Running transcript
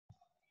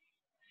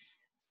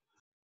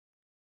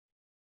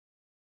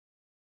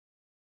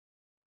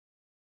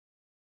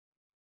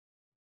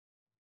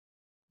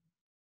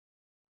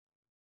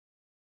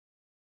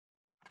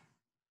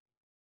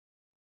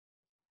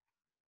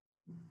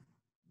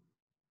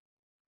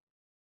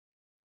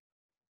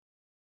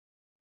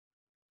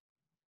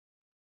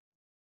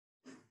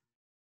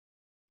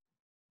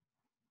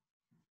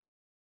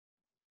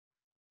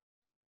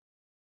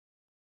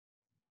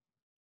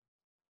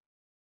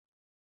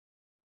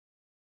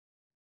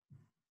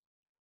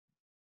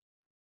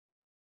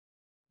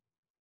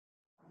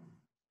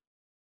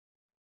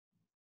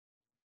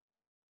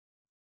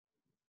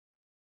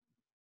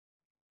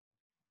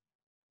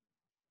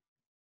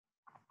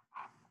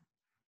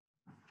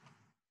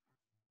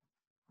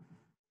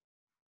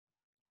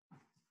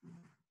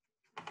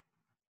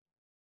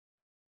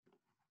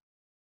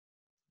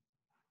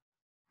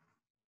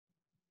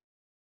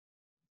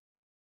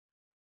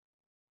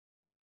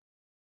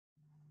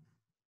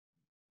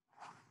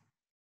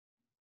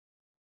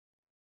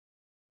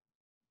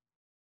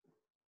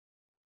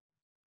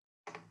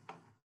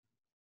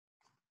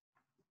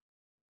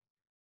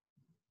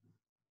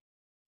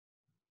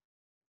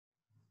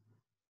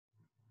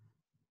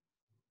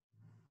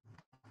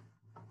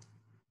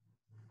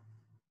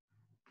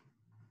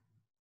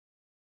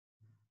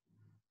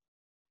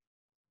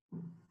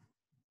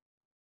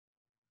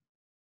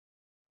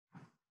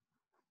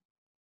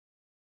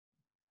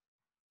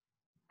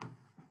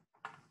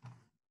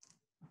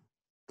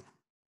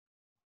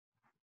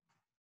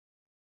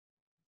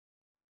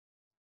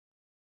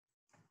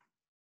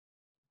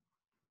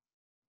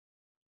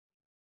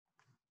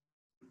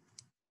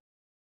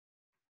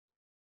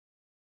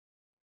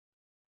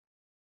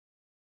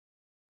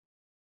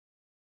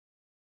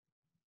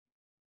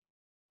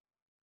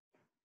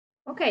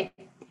Okay,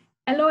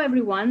 hello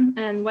everyone,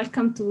 and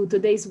welcome to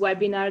today's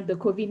webinar, the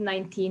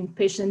COVID-19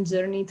 Patient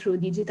Journey Through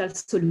Digital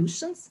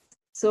Solutions.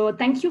 So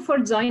thank you for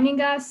joining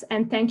us,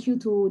 and thank you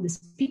to the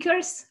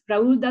speakers,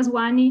 Rahul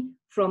Daswani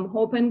from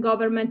Open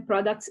Government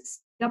Products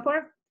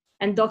Singapore,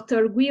 and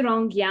Dr.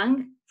 Guirong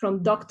Yang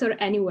from Dr.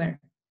 Anywhere.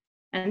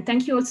 And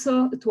thank you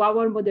also to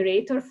our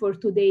moderator for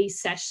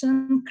today's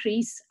session,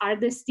 Chris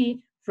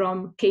Hardesty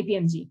from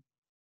KPMG.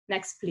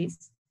 Next,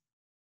 please.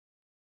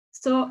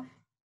 So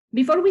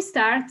before we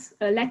start,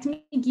 let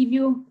me give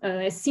you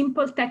a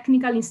simple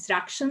technical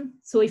instruction.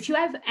 So if you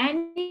have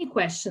any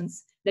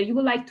questions that you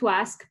would like to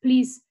ask,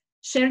 please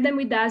share them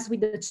with us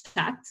with the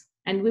chat,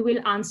 and we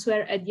will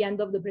answer at the end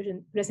of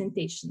the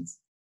presentations.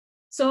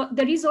 So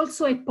there is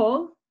also a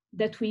poll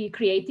that we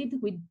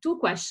created with 2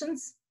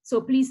 questions. So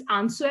please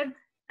answer,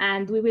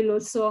 and we will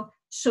also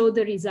show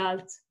the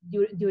results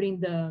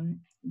during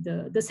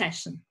the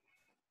session.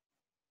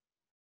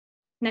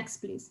 Next,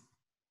 please.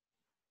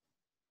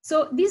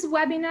 So this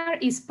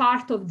webinar is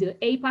part of the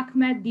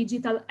APACMed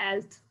Digital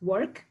Health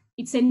work.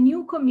 It's a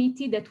new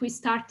committee that we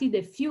started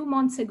a few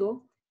months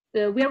ago.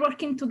 We are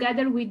working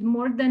together with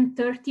more than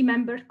 30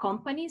 member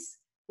companies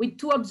with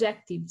 2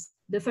 objectives.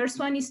 The first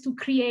one is to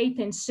create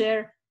and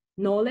share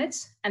knowledge,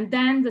 and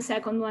then the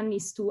second one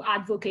is to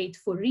advocate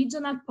for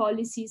regional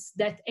policies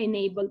that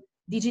enable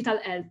digital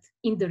health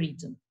in the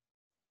region.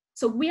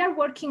 So we are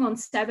working on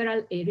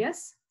several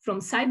areas, from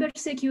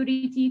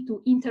cybersecurity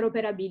to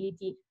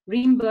interoperability,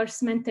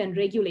 reimbursement and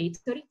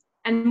regulatory,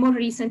 and more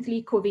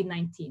recently,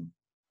 COVID-19.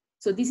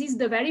 So this is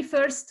the very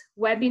first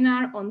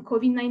webinar on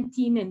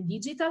COVID-19 and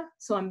digital.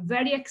 So I'm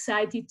very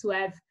excited to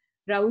have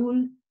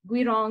Rahul,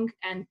 Guirong,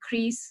 and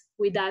Chris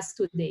with us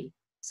today.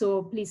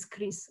 So please,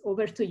 Chris,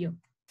 over to you.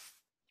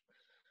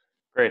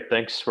 Great,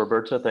 thanks,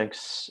 Roberta.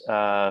 Thanks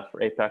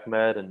for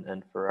APACMed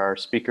and for our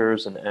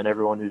speakers and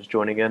everyone who's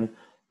joining in.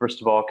 First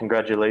of all,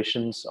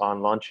 congratulations on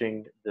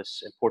launching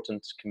this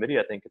important committee.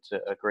 I think it's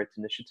a great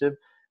initiative,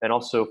 and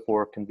also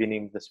for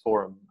convening this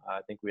forum. I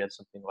think we had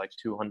something like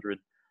 200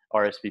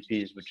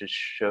 RSVPs, which just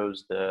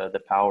shows the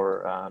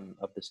power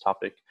of this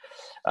topic.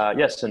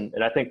 Yes, and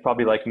I think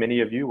probably like many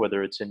of you,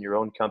 whether it's in your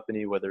own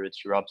company, whether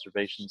it's your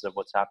observations of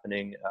what's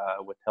happening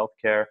with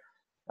healthcare,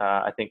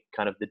 I think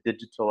kind of the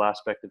digital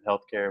aspect of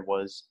healthcare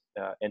was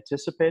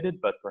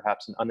anticipated, but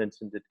perhaps an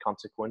unintended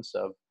consequence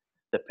of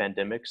the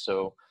pandemic.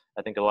 So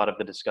I think a lot of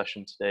the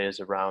discussion today is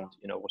around,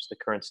 what's the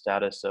current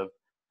status of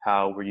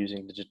how we're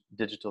using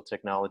digital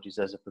technologies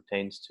as it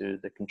pertains to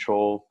the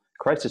control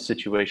crisis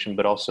situation,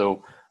 but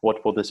also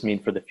what will this mean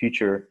for the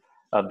future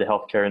of the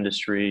healthcare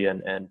industry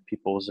and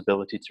people's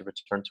ability to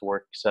return to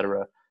work, et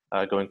cetera,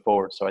 going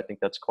forward. So I think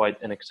that's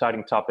quite an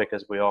exciting topic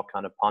as we all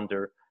kind of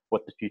ponder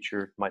what the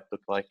future might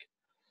look like.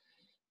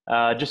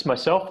 Just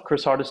myself,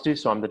 Chris Hardesty,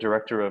 so I'm the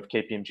director of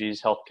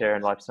KPMG's Healthcare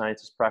and Life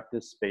Sciences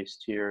practice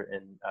based here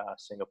in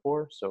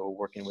Singapore. So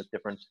working with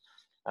different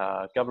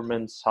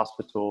governments,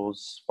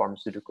 hospitals,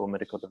 pharmaceutical,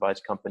 medical device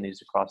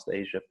companies across the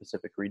Asia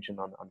Pacific region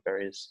on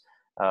various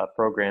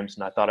programs.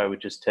 And I thought I would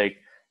just take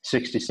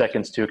 60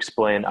 seconds to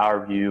explain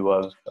our view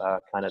of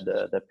kind of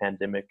the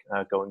pandemic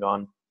going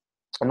on.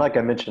 And like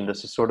I mentioned,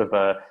 this is sort of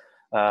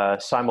a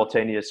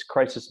simultaneous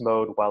crisis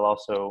mode while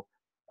also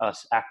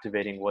us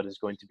activating what is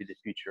going to be the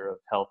future of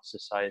health,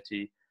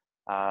 society,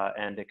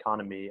 and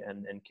economy.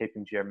 And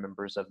KPMG are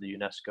members of the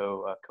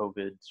UNESCO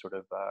COVID sort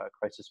of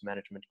crisis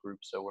management group.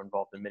 So we're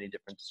involved in many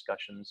different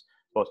discussions,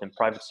 both in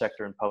private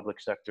sector and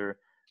public sector.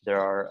 There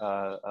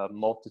are a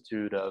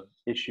multitude of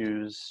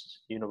issues,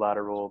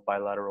 unilateral,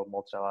 bilateral,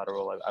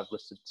 multilateral. I've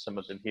listed some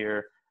of them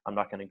here. I'm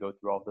not going to go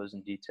through all of those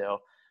in detail.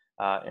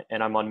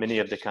 And I'm on many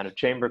of the kind of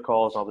chamber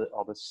calls,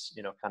 all this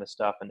kind of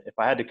stuff. And if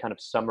I had to kind of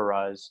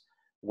summarize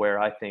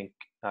where I think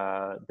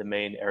the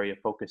main area of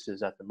focus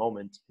is at the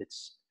moment,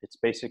 it's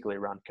basically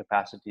around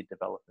capacity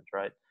development,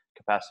 right?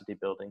 Capacity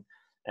building.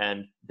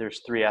 And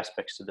there's 3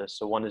 aspects to this.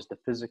 So one is the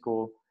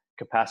physical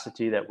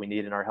capacity that we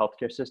need in our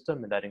healthcare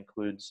system, and that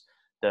includes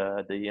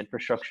the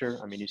infrastructure.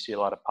 I mean, you see a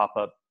lot of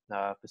pop-up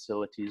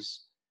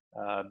facilities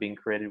being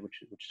created,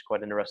 which is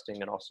quite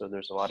interesting. And also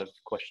there's a lot of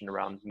question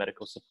around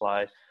medical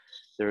supply.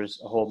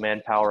 There's a whole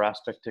manpower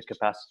aspect to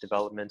capacity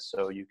development.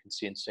 So you can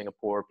see in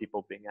Singapore,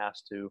 people being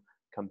asked to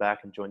come back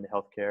and join the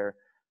healthcare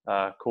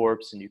corps,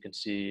 and you can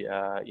see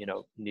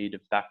need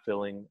of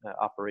backfilling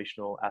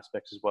operational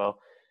aspects as well.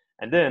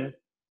 And then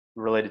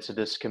related to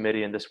this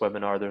committee and this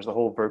webinar, there's a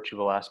whole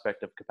virtual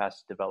aspect of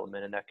capacity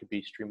development, and that could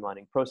be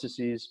streamlining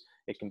processes.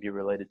 It can be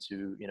related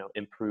to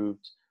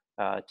improved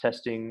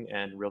testing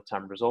and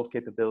real-time result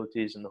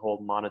capabilities, and the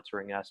whole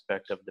monitoring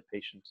aspect of the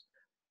patient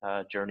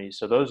journey.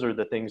 So those are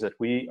the things that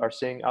we are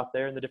seeing out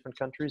there in the different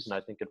countries, and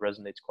I think it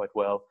resonates quite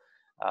well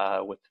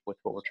with what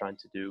we're trying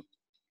to do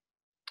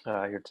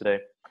here today.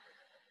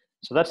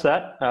 So that's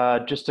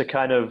that. Just to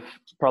kind of,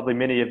 probably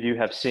many of you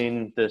have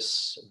seen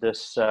this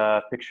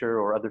picture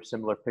or other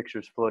similar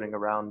pictures floating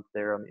around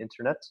there on the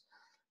internet,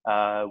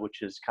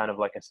 which is kind of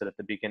like I said at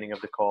the beginning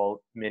of the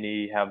call,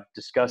 many have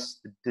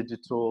discussed the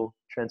digital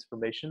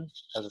transformation,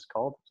 as it's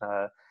called,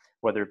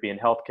 whether it be in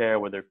healthcare,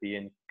 whether it be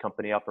in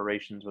company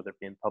operations, whether it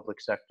be in public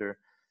sector.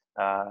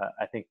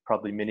 I think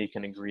probably many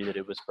can agree that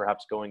it was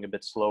perhaps going a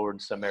bit slower in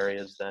some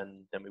areas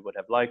than we would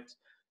have liked.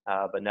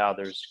 But now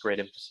there's great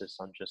emphasis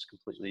on just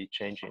completely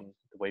changing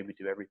the way we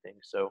do everything.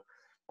 So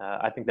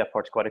I think that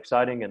part's quite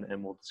exciting,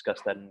 and we'll discuss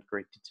that in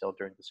great detail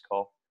during this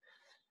call.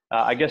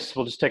 I guess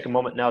we'll just take a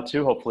moment now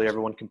too. Hopefully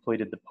everyone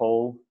completed the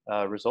poll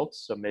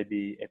results. So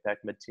maybe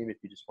APACMed team, if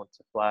you just want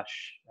to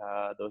flash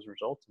those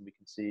results, and we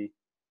can see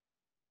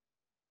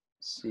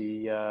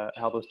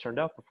how those turned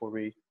out before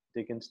we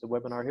dig into the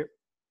webinar here.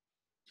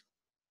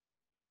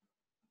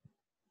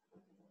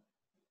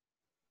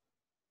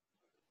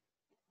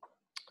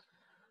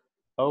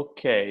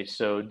 Okay,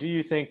 so do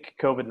you think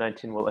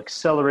COVID-19 will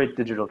accelerate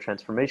digital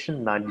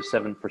transformation?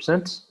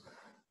 97%.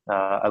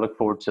 I look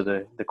forward to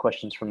the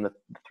questions from the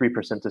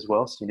 3% as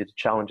well, so you need to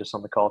challenge us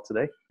on the call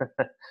today,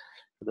 for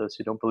those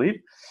who don't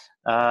believe.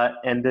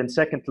 And then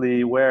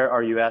secondly, where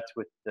are you at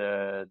with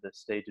the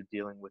stage of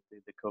dealing with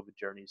the COVID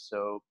journey?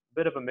 So a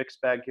bit of a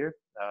mixed bag here.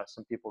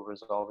 Some people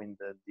resolving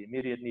the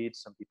immediate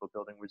needs, some people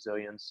building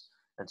resilience,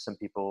 and some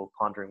people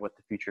pondering what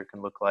the future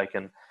can look like.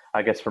 And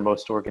I guess for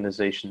most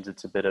organizations,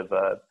 it's a bit of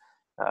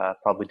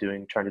probably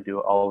trying to do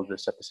all of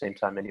this at the same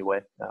time anyway.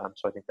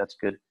 So I think that's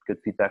good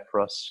feedback for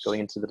us going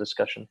into the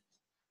discussion.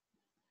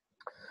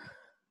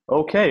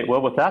 Okay,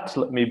 well with that,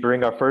 let me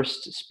bring our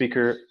first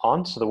speaker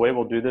on. So the way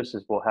we'll do this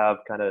is we'll have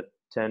kind of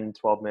 10,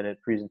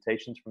 12-minute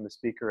presentations from the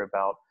speaker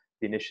about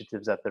the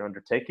initiatives that they're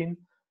undertaking.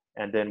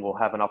 And then we'll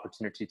have an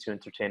opportunity to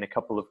entertain a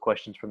couple of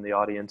questions from the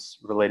audience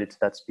related to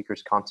that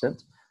speaker's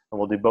content. And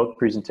we'll do both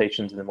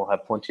presentations, and then we'll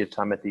have plenty of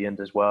time at the end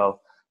as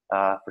well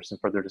for some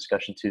further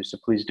discussion too. So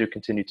please do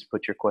continue to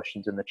put your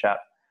questions in the chat,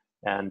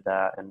 and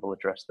we'll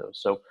address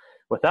those. So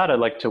with that, I'd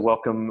like to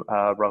welcome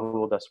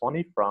Rahul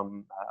Daswani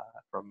from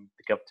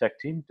the GovTech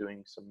team,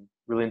 doing some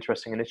really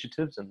interesting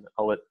initiatives, and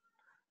I'll let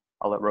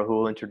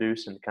Rahul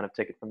introduce and kind of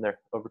take it from there.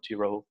 Over to you,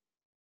 Rahul.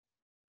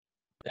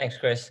 Thanks,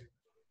 Chris.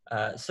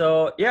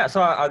 So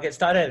I'll get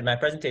started. My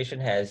presentation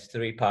has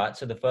 3 parts.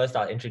 So the first,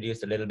 I'll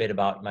introduce a little bit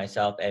about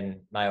myself and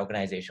my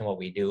organization, what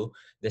we do.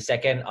 The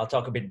second, I'll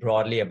talk a bit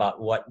broadly about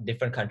what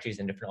different countries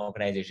and different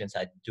organizations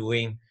are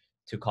doing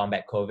to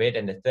combat COVID.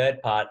 And the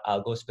third part,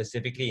 I'll go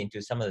specifically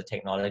into some of the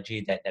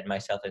technology that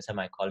myself and some of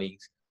my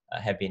colleagues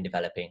have been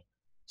developing.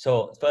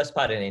 So first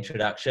part, an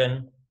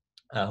introduction,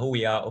 who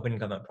we are, Open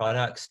Government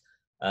Products.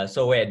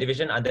 So we're a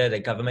division under the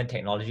Government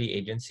Technology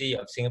Agency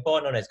of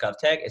Singapore, known as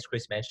GovTech, as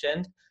Chris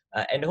mentioned.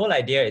 And the whole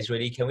idea is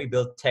really, can we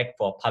build tech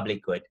for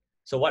public good?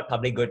 So what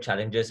public good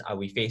challenges are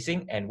we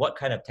facing, and what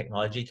kind of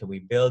technology can we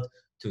build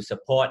to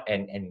support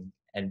and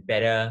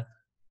better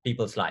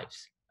people's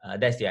lives?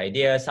 That's the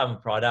idea. Some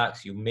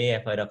products, you may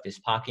have heard of this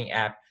parking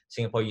app.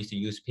 Singapore used to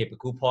use paper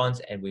coupons,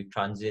 and we've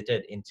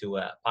transited into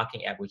a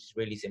parking app, which is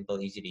really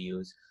simple, easy to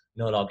use,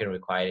 no login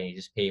required, and you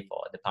just pay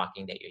for the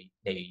parking that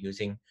you're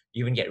using.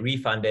 You even get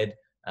refunded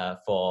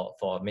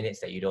for minutes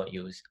that you don't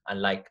use,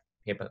 unlike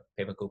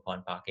paper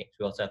coupon parking.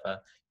 We also have a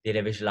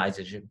data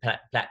visualization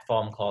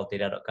platform called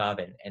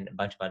data.gov and a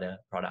bunch of other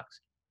products.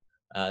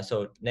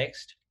 So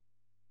next.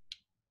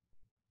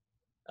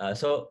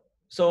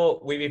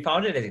 So we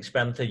founded an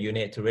experimental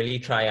unit to really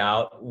try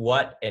out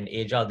what an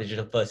agile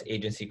digital first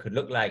agency could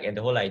look like. And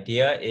the whole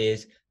idea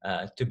is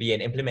to be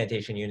an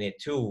implementation unit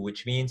too,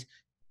 which means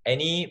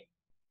any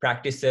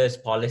practices,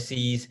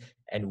 policies,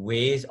 and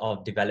ways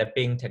of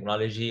developing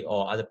technology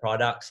or other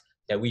products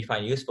that we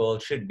find useful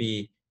should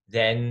be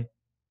then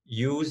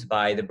used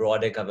by the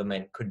broader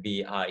government. Could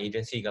be our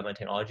agency, Government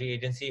Technology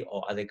Agency,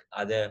 or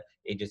other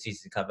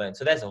agencies to govern.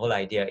 So that's the whole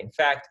idea. In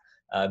fact,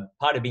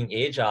 part of being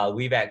agile,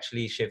 we've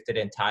actually shifted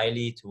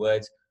entirely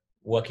towards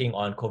working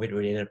on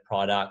COVID-related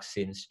products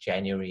since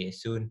January.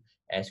 As soon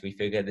as we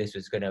figured this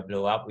was going to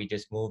blow up, we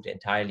just moved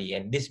entirely.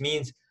 And this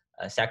means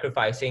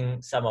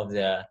sacrificing some of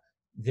the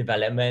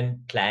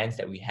development plans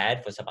that we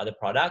had for some other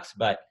products.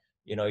 But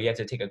you have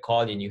to take a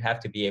call, and you have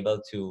to be able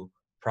to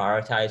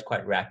prioritize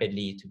quite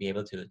rapidly to be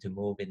able to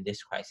move in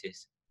this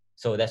crisis.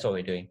 So that's what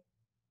we're doing.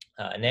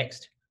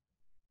 Next.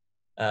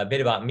 A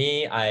bit about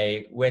me.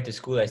 I went to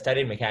school. I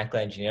studied mechanical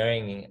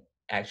engineering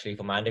actually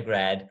for my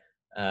undergrad,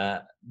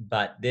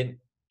 but then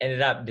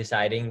ended up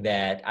deciding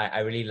that I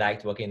really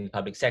liked working in the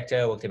public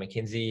sector. Worked at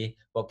McKinsey,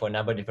 worked for a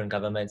number of different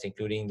governments,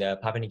 including the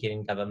Papua New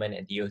Guinean government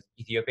and the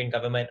Ethiopian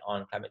government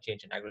on climate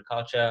change and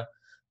agriculture.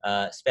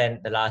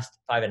 Spent the last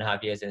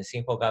 5.5 years in the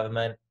Singapore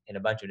government in a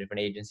bunch of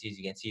different agencies.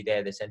 You can see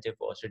there the Center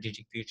for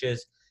Strategic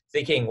Futures,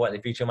 thinking what the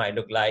future might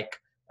look like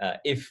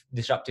if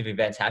disruptive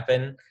events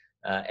happen.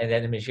 And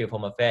then the Ministry of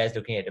Home Affairs,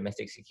 looking at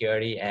domestic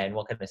security and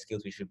what kind of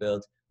skills we should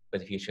build for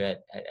the future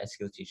at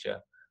skills teacher.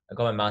 I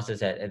got my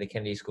master's at the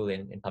Kennedy School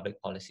in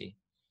public policy.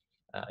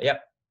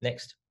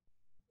 Next.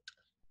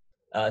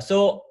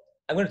 So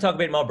I'm going to talk a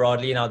bit more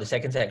broadly now, the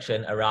second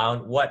section,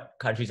 around what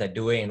countries are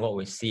doing and what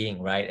we're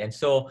seeing, right? And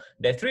so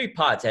there are 3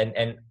 parts,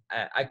 and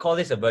I call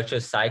this a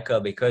virtuous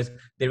cycle because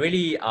they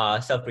really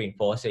are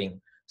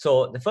self-reinforcing.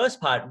 So the first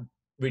part,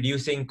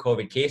 reducing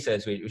COVID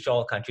cases, which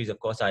all countries, of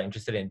course, are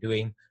interested in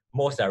doing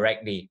most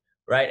directly,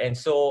 right? And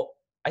so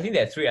I think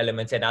there are three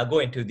elements, and I'll go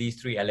into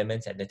these three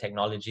elements and the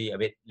technology a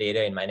bit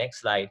later in my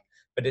next slide.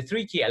 But the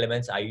three key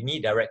elements are you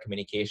need direct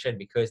communication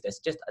because there's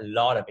just a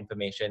lot of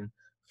information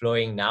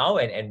flowing now.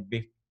 And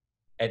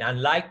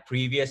unlike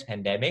previous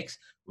pandemics,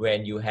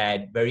 when you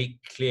had very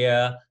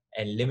clear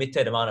and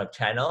limited amount of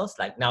channels,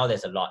 like now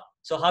there's a lot.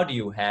 So how do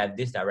you have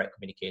this direct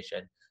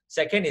communication?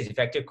 Second is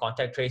effective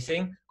contact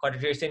tracing.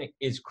 Contact tracing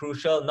is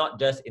crucial, not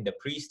just in the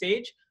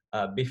pre-stage,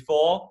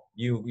 before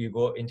you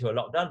go into a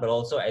lockdown, but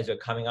also as you're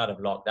coming out of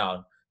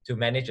lockdown to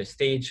manage a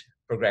stage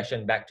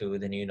progression back to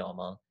the new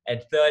normal.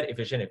 And third,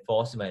 efficient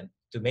enforcement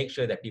to make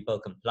sure that people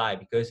comply,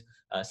 because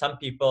some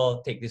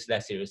people take this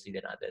less seriously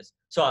than others.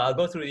 So I'll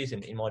go through these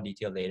in more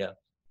detail later.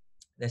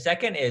 The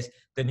second is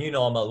the new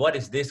normal. What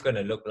is this going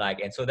to look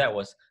like? And so that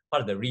was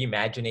part of the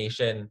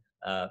reimagination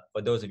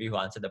for those of you who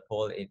answered the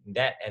poll in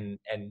that. And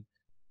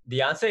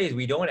the answer is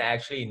we don't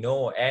actually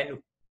know. And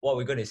what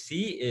we're going to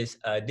see is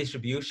a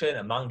distribution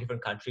among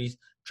different countries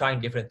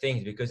trying different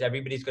things, because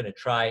everybody's going to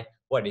try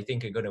what they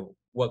think are going to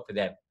work for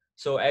them.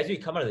 So as we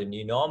come out of the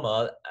new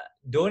normal,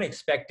 don't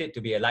expect it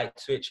to be a light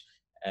switch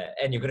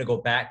and you're going to go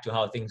back to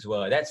how things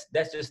were. That's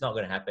just not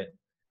going to happen.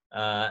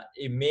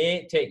 It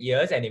may take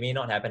years and it may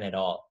not happen at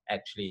all,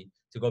 actually,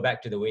 to go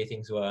back to the way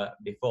things were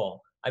before.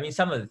 I mean,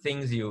 some of the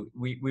things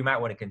we might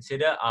want to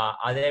consider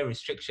are there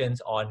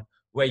restrictions on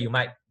where you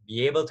might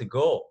be able to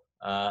go?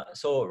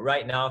 So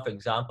right now, for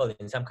example,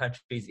 in some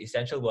countries,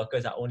 essential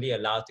workers are only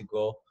allowed to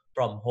go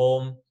from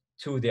home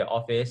to their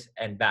office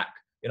and back.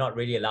 You're not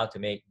really allowed to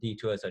make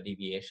detours or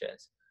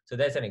deviations. So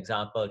that's an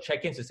example.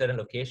 Check-ins to certain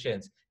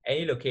locations.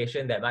 Any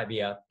location that might be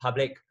a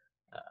public,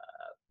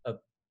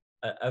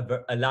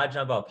 a large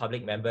number of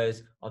public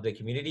members of the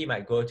community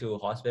might go to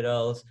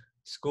hospitals,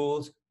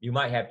 schools. You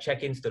might have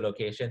check-ins to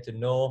location to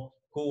know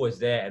who was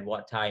there at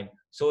what time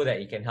so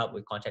that you can help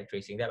with contact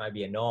tracing. That might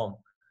be a norm.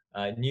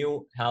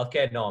 New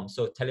healthcare norms.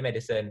 So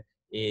telemedicine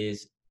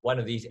is one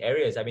of these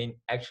areas. I mean,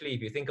 actually,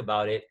 if you think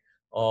about it,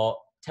 or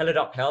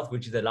Teladoc Health,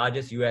 which is the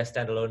largest US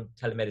standalone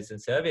telemedicine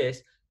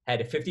service,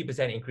 had a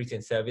 50% increase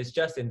in service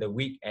just in the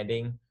week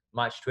ending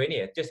March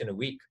 20th, just in a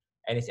week.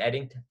 And it's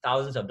adding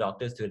thousands of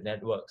doctors to the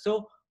network.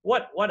 So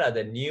what are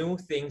the new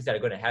things that are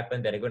going to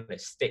happen that are going to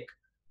stick?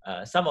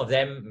 Some of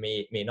them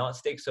may not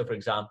stick. So for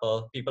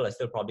example, people are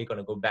still probably going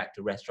to go back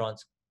to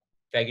restaurants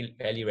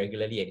fairly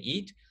regularly and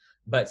eat.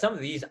 But some of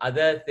these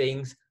other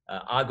things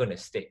are going to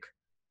stick.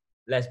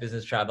 Less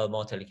business travel,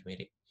 more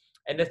telecommuting.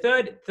 And the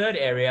third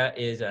area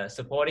is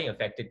supporting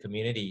affected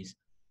communities.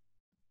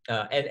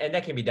 And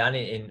that can be done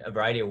in a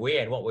variety of ways.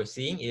 And what we're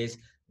seeing is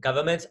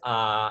governments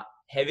are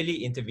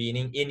heavily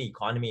intervening in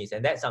economies.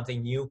 And that's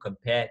something new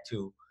compared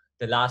to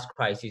the last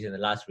crisis and the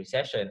last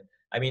recession.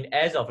 I mean,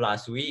 as of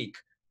last week,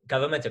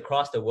 governments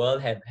across the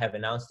world have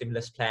announced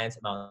stimulus plans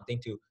amounting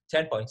to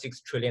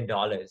 $10.6 trillion,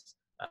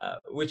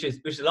 which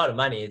is a lot of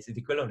money. It's the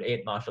equivalent of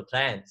 8 Marshall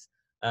Plans.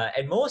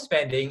 And most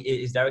spending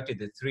is directed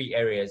to three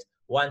areas.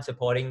 One,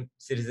 supporting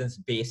citizens'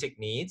 basic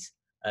needs.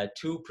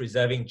 Two,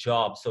 preserving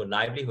jobs, so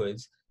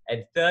livelihoods.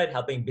 And third,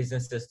 helping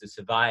businesses to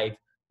survive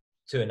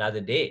to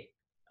another day.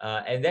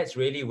 And that's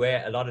really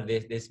where a lot of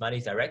this money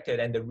is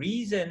directed. And the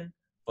reason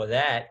for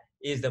that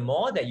is the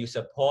more that you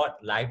support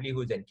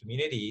livelihoods and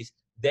communities,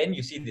 then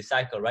you see the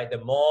cycle, right?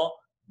 The more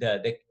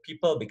the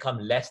people become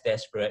less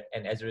desperate,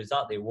 and as a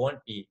result, they won't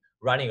be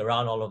running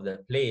around all over the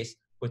place,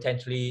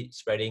 potentially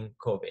spreading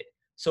COVID.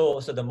 So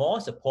the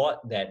more support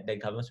that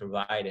governments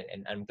provide,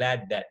 and I'm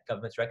glad that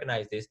governments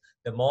recognize this,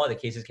 the more the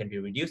cases can be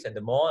reduced, and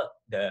the more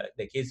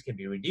the cases can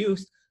be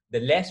reduced,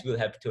 the less we'll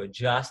have to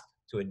adjust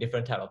to a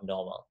different type of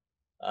normal.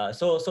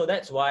 So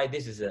that's why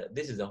this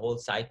is a whole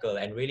cycle,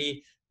 and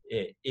really,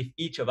 if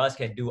each of us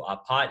can do our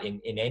part in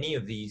any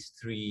of these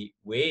three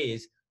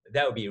ways,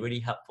 that would be really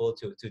helpful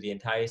to the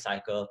entire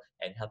cycle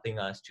and helping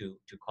us to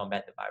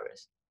combat the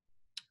virus.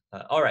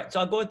 All right,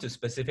 so I'll go into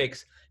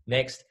specifics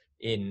next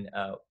in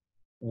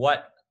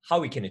how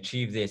we can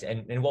achieve this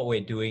and what we're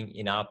doing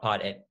in our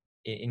part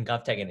in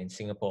GovTech and in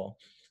Singapore.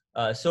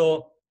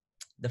 So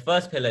the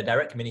first pillar,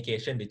 direct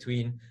communication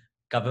between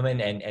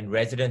government and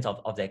residents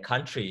of their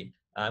country.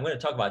 I'm going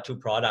to talk about two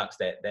products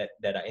that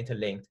are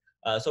interlinked.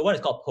 So one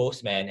is called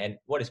Postman. And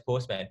what is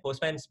Postman?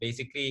 Postman is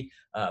basically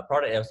a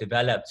product that was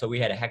developed. So we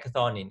had a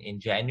hackathon in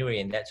January,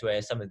 and that's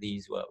where some of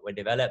these were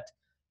developed.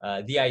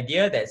 The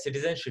idea that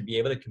citizens should be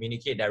able to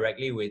communicate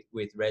directly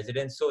with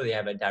residents so they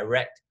have a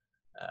direct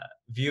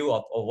view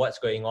of what's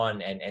going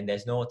on, and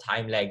there's no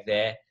time lag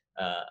there.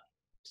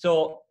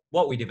 So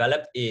what we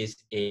developed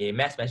is a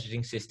mass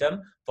messaging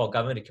system for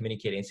government to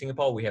communicate. In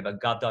Singapore, we have a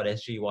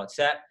gov.sg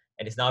WhatsApp,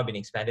 and it's now been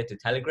expanded to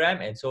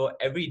Telegram. And so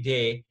every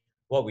day,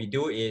 what we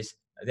do is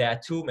there are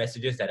two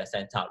messages that are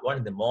sent out. One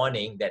in the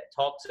morning that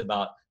talks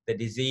about the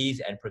disease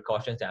and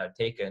precautions that are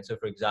taken. So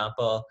for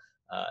example,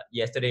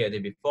 yesterday or the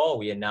day before,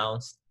 we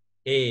announced,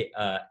 hey,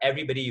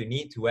 everybody, you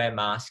need to wear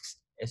masks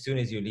as soon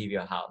as you leave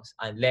your house.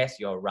 Unless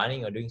you're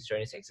running or doing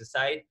strenuous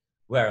exercise,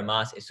 wear a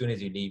mask as soon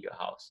as you leave your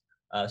house.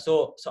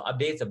 So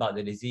updates about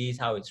the disease,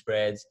 how it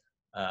spreads,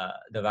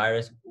 the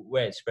virus,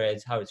 where it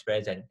spreads, how it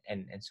spreads,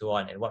 and so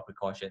on, and what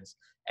precautions.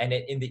 And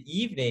in the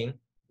evening,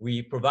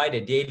 we provide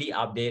a daily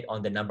update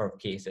on the number of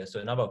cases.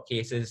 So number of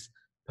cases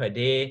per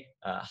day,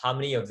 how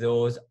many of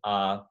those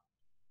are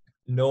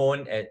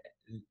known as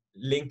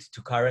linked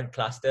to current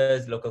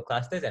clusters, local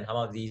clusters, and how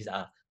many of these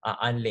are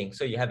unlinked.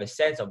 So you have a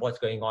sense of what's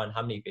going on,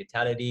 how many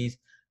fatalities,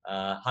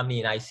 how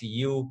many in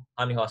ICU,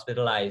 how many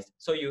hospitalized.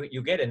 So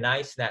you get a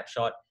nice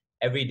snapshot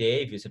every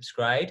day if you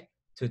subscribe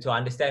to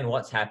understand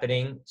what's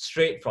happening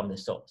straight from the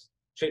source,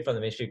 straight from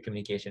the Ministry of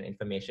Communication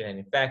Information. And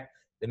in fact,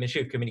 the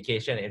Ministry of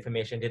Communication and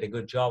Information did a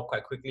good job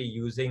quite quickly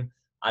using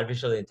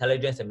artificial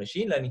intelligence and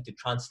machine learning to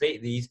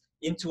translate these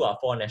into our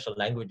 4 national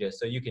languages.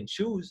 So you can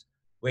choose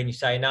when you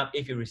sign up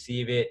if you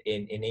receive it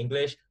in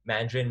English,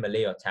 Mandarin,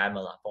 Malay, or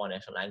Tamil, our 4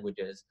 national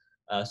languages.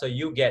 So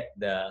you get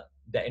the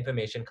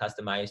information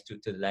customized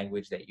to the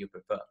language that you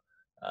prefer.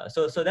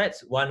 So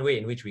that's one way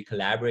in which we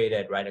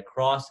collaborated right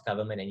across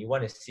government, and you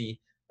want to see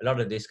a lot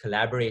of this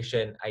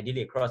collaboration,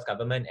 ideally across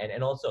government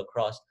and also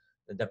across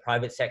the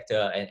private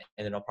sector and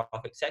the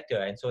non-profit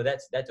sector. And so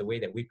that's a way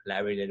that we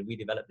collaborated. We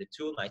developed the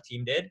tool, my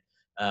team did,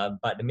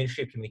 but the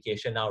Ministry of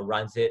Communication now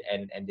runs it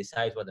and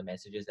decides what the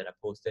messages that are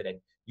posted and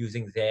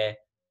using their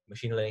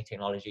machine learning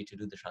technology to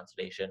do the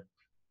translation.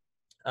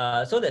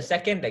 So the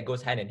second that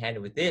goes hand in hand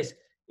with this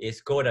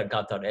is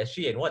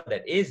go.gov.sg, and what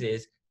that is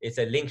it's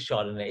a link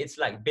short, and it's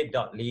like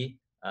bit.ly,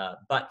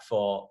 but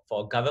for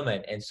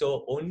government. And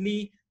so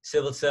only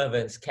civil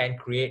servants can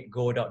create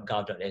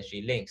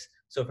go.gov.sg links.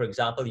 So for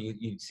example,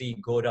 you see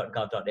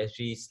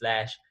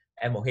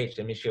go.gov.sg/MOH,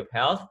 the Ministry of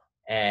Health,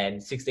 and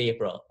 6th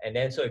April. And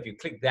then so if you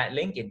click that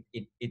link,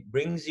 it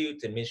brings you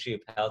to the Ministry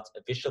of Health's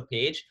official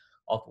page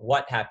of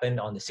what happened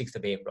on the 6th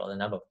of April, the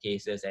number of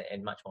cases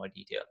and much more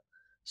detail.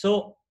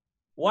 So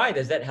why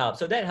does that help?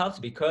 So that helps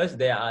because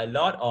there are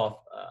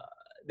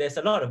there's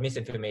a lot of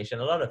misinformation,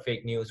 a lot of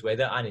fake news,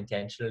 whether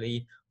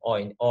unintentionally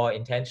or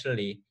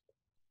intentionally.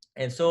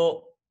 And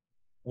so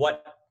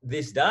what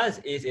this does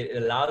is it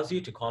allows you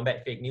to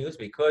combat fake news,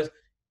 because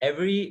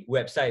every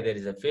website that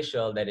is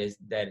official, that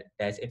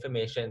has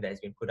information that has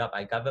been put up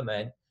by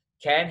government,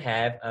 can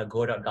have a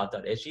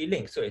go.gov.sg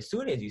link. So as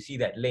soon as you see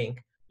that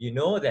link, you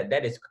know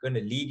that is going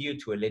to lead you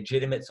to a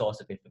legitimate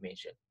source of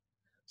information.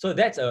 So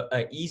that's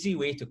an easy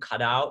way to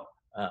cut out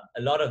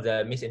a lot of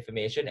the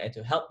misinformation and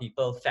to help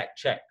people fact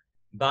check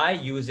by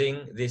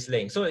using this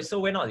link. So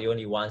we're not the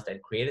only ones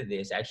that created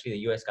this. Actually,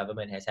 the US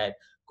government has had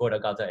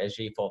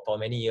go.gov.sg for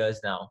many years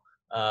now.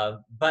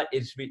 But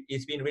it's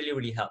been really,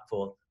 really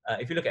helpful.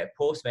 If you look at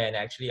Postman,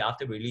 actually,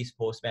 after we released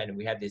Postman,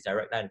 we have this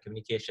direct line of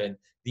communication.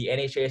 The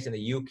NHS in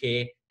the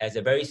UK has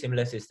a very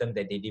similar system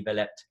that they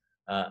developed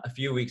a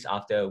few weeks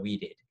after we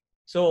did.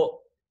 So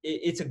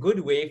it's a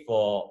good way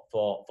for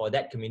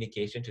that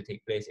communication to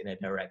take place in a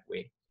direct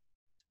way.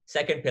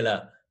 Second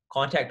pillar,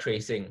 contact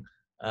tracing.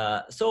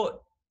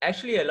 So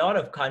actually a lot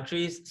of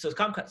countries, so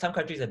some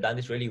countries have done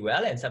this really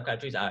well and some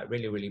countries are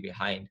really, really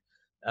behind.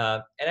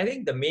 And I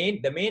think the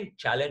main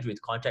challenge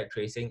with contact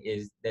tracing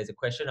is there's a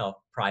question of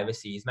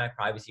privacy. Is my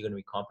privacy going to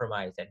be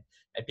compromised? And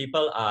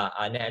people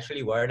are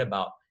naturally worried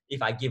about,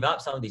 if I give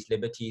up some of these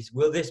liberties,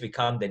 will this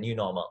become the new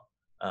normal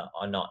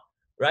or not?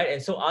 Right?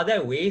 And so are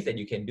there ways that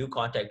you can do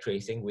contact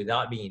tracing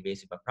without being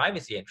invasive of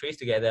privacy? And Trace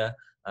Together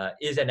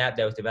is an app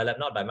that was developed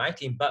not by my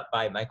team, but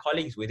by my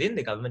colleagues within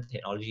the Government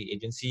Technology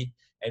Agency.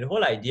 And the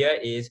whole idea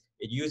is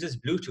it uses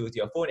Bluetooth.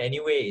 Your phone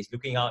anyway is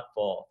looking out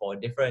for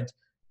different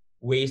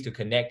ways to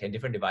connect and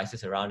different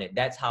devices around it.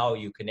 That's how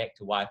you connect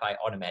to Wi-Fi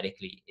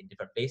automatically in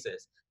different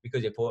places,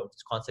 because your phone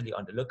is constantly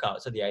on the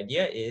lookout. So the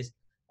idea is,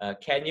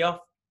 can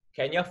your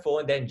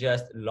phone then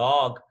just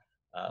log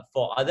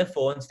for other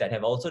phones that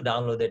have also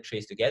downloaded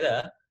Trace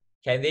Together?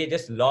 Can they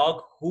just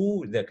log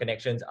who the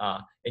connections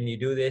are? And you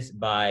do this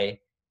by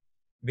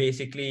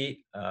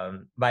basically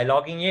by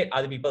logging it,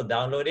 other people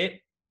download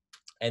it,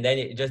 and then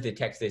it just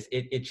detects this.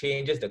 It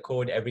changes the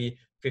code every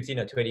 15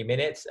 or 20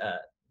 minutes.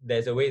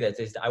 There's a way that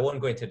says, I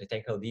won't go into the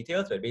technical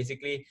details, but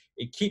basically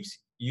it keeps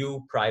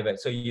you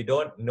private. So you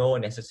don't know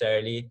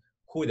necessarily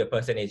who the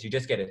person is. You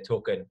just get a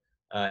token,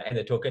 and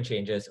the token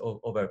changes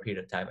over a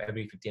period of time,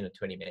 every 15 or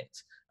 20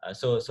 minutes.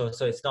 So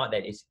it's not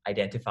that it's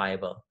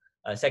identifiable.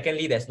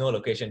 Secondly, there's no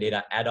location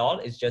data at all.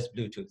 It's just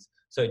Bluetooth.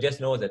 So it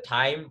just knows the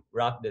time,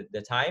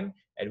 the time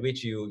at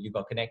which you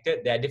got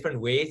connected. There are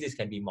different ways this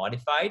can be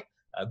modified.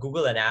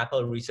 Google and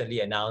Apple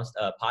recently announced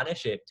a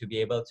partnership to be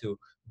able to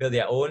build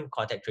their own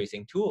contact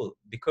tracing tool,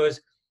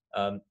 because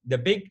the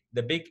big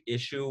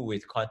issue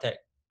with contact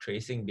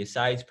tracing,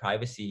 besides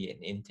privacy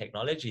in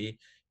technology,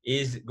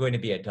 is going to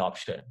be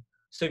adoption.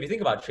 So if you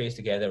think about Trace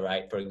Together,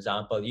 right, for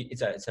example,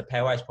 it's a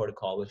pairwise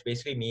protocol, which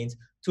basically means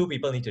 2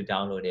 people need to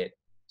download it.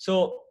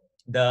 So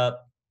the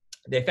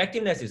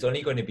effectiveness is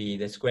only going to be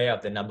the square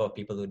of the number of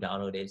people who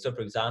download it. So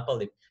for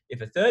example,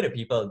 if a third of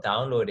people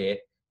download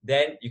it,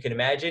 then you can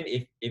imagine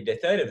if the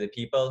third of the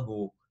people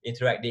who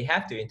interact, they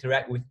have to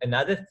interact with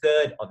another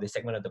third of the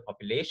segment of the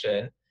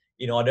population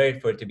in order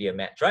for it to be a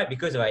match, right?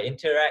 Because if I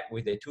interact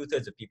with the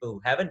 2/3 of people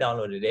who haven't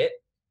downloaded it,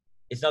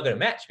 it's not going to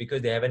match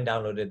because they haven't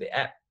downloaded the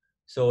app.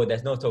 So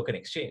there's no token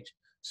exchange.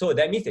 So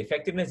that means the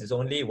effectiveness is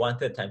only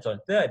 1/3 times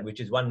 1/3, which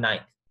is 1/9.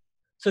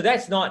 So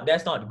that's not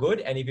good.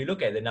 And if you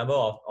look at the number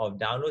of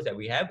downloads that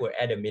we have, we're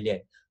at 1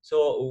 million.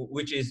 So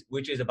which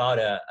is about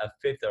a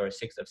fifth or a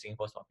sixth of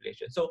Singapore's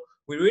population. So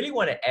we really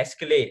want to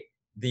escalate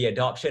the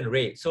adoption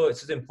rate. So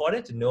it's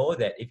important to know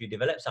that if you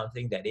develop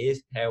something that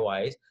is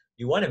pairwise,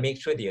 you want to make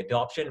sure the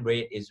adoption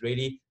rate is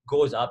really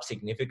goes up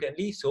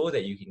significantly so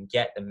that you can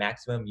get the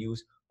maximum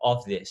use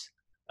of this.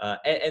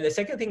 And the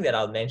second thing that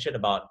I'll mention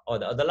about, or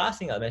the last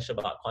thing I'll mention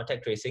about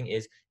contact tracing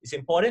is it's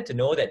important to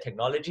know that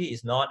technology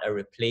is not a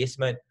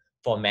replacement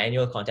for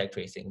manual contact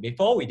tracing.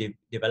 Before we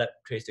developed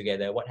Trace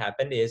Together, what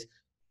happened is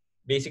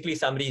basically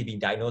somebody's been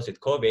diagnosed with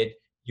COVID,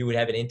 you would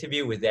have an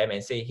interview with them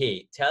and say,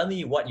 hey, tell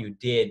me what you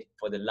did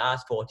for the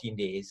last 14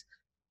 days,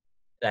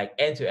 like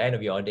end to end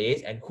of your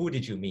days, and who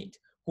did you meet?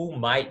 Who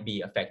might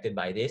be affected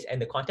by this?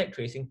 And the contact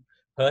tracing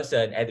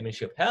person at the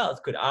Ministry of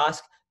Health could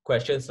ask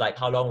questions like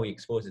how long were you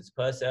exposed to this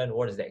person?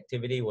 What is the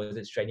activity? Was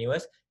it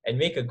strenuous? And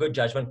make a good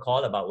judgment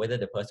call about whether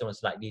the person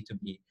was likely to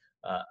be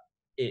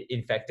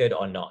infected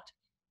or not,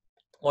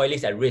 or at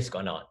least at risk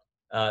or not.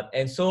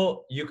 And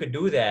so you could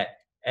do that.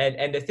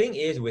 And the thing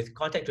is, with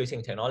contact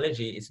tracing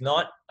technology, it's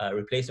not a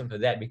replacement for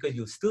that, because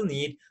you still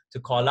need to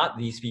call up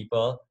these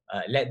people,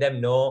 let them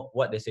know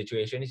what the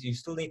situation is. You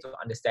still need to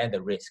understand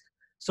the risk.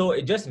 So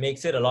it just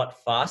makes it a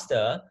lot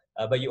faster,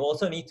 but you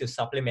also need to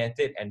supplement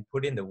it and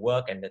put in the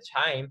work and the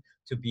time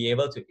to be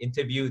able to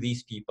interview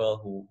these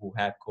people who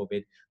have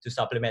COVID to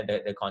supplement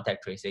the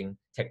contact tracing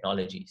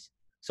technologies.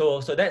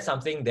 So that's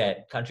something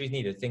that countries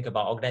need to think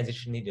about,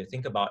 organizations need to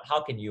think about.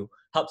 How can you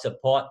help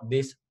support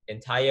this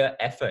entire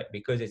effort?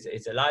 Because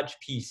it's a large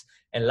piece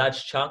and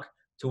large chunk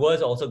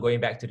towards also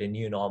going back to the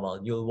new normal.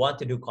 You'll want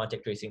to do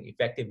contact tracing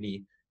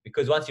effectively,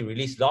 because once you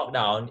release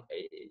lockdown,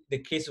 the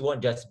cases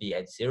won't just be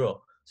at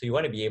zero. So you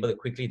want to be able to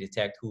quickly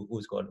detect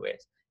who's going where.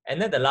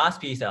 And then the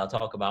last piece that I'll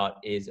talk about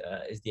is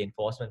the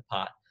enforcement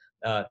part.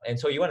 And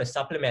so you want to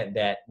supplement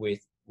that with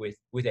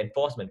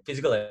enforcement,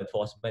 physical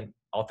enforcement,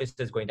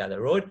 officers going down the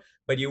road,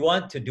 but you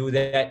want to do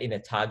that in a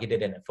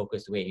targeted and a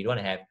focused way. You don't want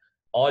to have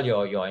all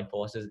your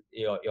enforcers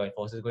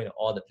going to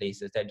all the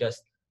places. That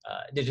just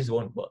they just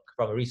won't work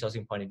from a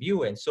resourcing point of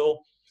view. And so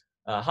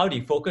how do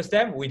you focus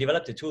them? We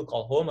developed a tool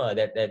called Homer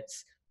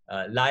that's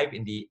live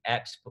in the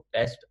App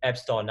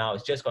Store now.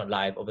 It's just gone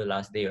live over the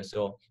last day or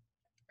so.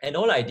 And the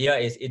whole idea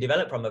is it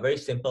developed from a very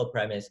simple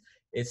premise.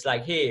 It's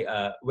like, hey,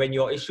 when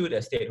you're issued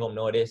a stay-at-home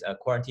notice, a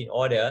quarantine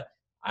order,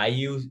 are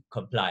you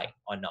complying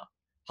or not?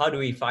 How do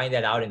we find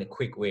that out in a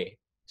quick way?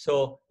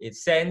 So it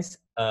sends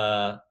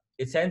a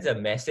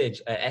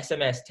message, an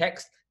SMS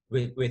text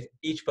with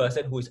each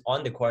person who's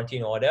on the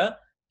quarantine order.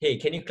 Hey,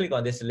 can you click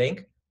on this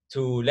link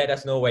to let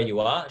us know where you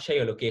are? Share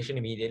your location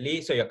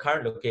immediately. So your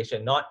current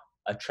location, not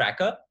a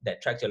tracker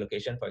that tracks your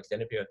location for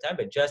extended period of time,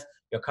 but just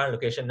your current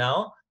location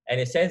now. And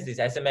it sends this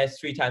SMS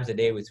 3 times a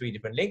day with 3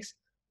 different links.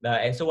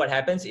 And so what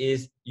happens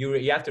is you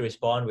have to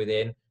respond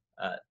within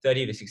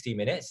 30 to 60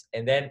 minutes.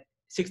 And then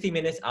 60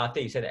 minutes after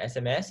you send the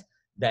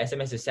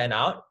SMS is sent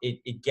out,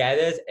 it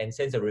gathers and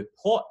sends a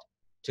report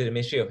to the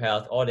Ministry of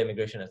Health or the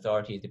immigration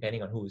authorities,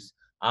 depending on who's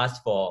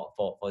asked for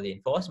the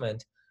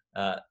enforcement.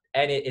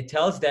 And it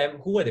tells them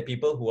who are the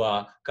people who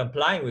are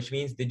complying, which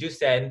means did you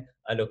send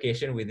a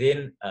location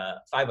within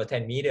 5 or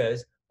 10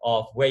 meters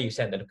of where you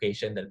sent the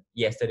location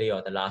yesterday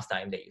or the last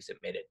time that you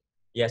submitted?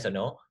 Yes or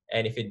no?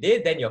 And if it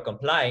did, then you're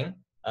complying.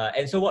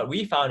 And so what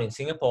we found in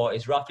Singapore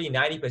is roughly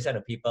 90%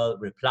 of people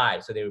reply.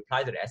 So they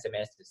reply to the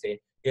SMS to say,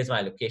 here's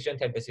my location.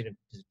 10% of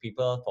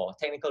people, for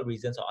technical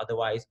reasons or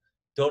otherwise,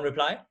 don't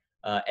reply.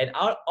 And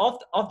out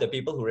of the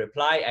people who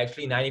reply,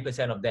 actually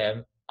 90% of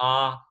them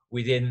are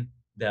within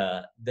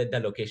the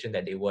location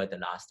that they were the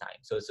last time.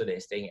 So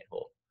they're staying at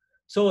home.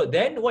 So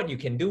then what you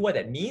can do, what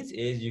that means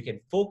is you can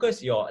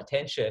focus your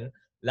attention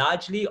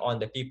largely on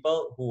the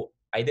people who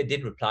either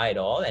did reply at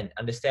all and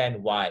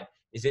understand why.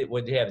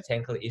 Would they have a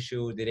technical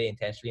issue? Did they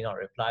intentionally not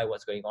reply?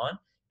 What's going on?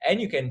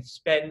 And you can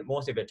spend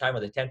most of your time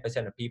on the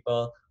 10% of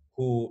people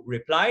who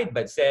replied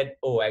but said,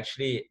 oh,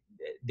 actually,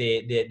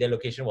 their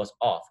location was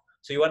off.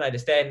 So you want to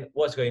understand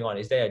what's going on.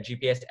 Is there a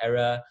GPS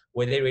error?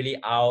 Were they really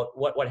out?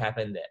 What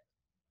happened there?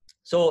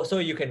 So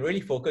you can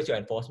really focus your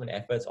enforcement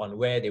efforts on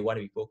where they want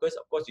to be focused.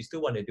 Of course, you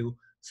still want to do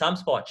some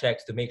spot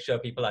checks to make sure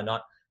people are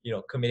not,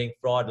 committing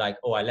fraud like,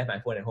 oh, I left my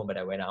phone at home, but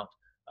I went out.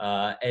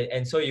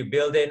 And so you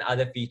build in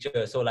other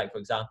features. So like, for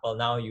example,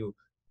 now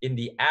in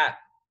the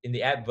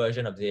app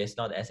version of this,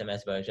 not the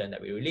SMS version that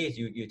we released,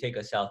 you take a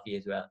selfie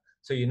as well.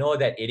 So you know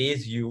that it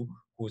is you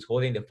who's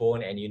holding the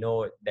phone, and you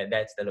know that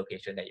that's the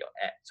location that you're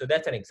at. So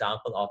that's an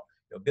example of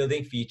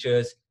building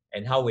features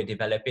and how we're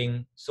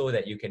developing so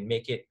that you can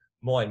make it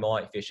more and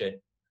more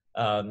efficient.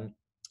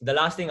 The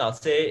last thing I'll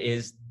say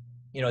is,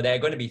 there are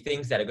going to be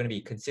things that are going to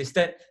be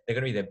consistent. They're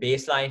going to be the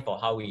baseline for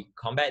how we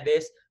combat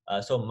this.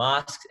 So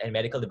masks and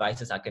medical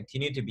devices are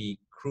continuing to be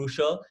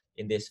crucial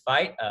in this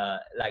fight.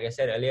 Like I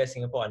said earlier,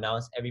 Singapore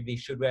announced everybody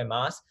should wear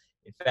masks.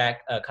 In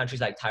fact,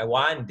 countries like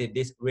Taiwan did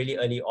this really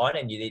early on,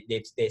 and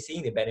they're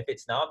seeing the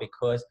benefits now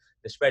because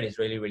the spread is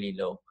really, really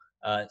low.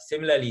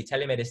 Similarly,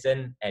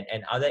 telemedicine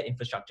and other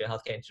infrastructure,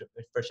 healthcare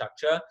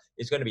infrastructure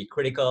is going to be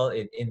critical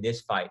in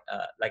this fight.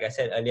 Like I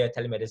said earlier,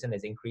 telemedicine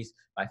has increased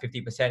by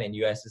 50% in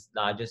US's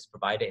largest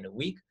provider in a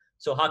week.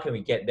 So how can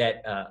we get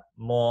that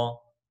more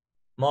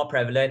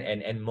prevalent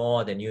and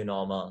more the new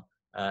normal?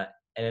 And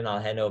then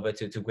I'll hand over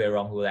to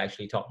Guirong, who will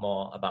actually talk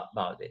more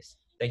about this.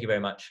 Thank you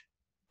very much.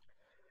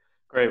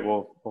 Great.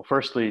 Well,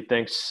 firstly,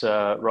 thanks,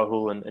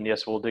 Rahul. And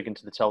yes, we'll dig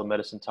into the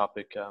telemedicine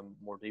topic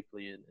more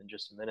deeply in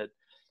just a minute.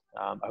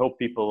 I hope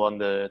people on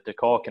the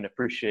call can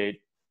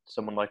appreciate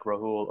someone like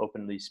Rahul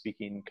openly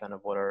speaking kind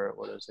of what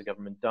has the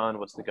government done,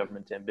 what's the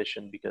government's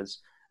ambition, because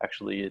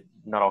actually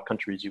not all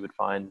countries you would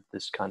find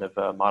this kind of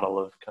model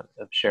of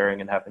sharing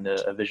and having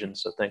a vision.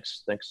 So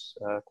thanks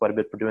quite a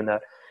bit for doing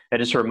that. And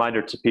just a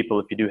reminder to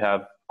people, if you do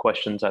have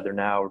questions either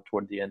now or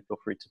toward the end, feel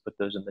free to put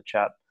those in the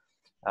chat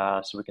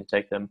so we can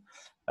take them.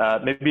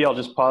 Maybe I'll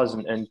just pause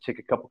and take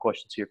a couple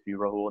questions here for you,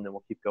 Rahul, and then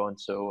we'll keep going.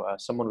 So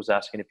someone was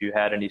asking if you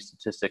had any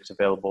statistics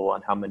available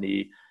on how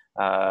many,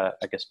 I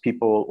guess,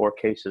 people or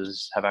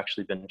cases have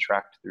actually been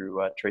tracked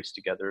through Trace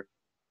Together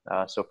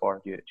so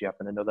far. Do you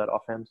happen to know that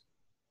offhand?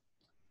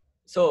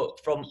 So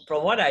from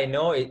what I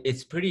know,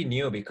 it's pretty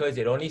new because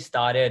it only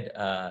started,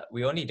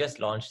 we only just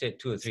launched it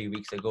 2 or 3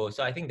 weeks ago.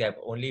 So I think there have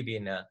only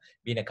been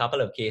a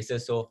couple of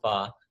cases so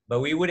far, but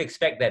we would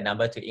expect that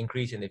number to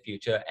increase in the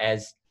future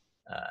as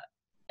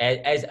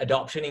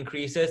adoption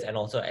increases and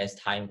also as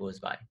time goes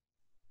by.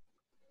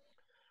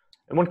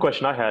 And one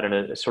question I had, and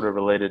it's sort of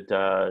related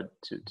to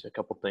a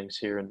couple things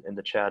here in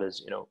the chat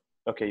is,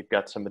 okay, you've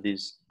got some of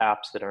these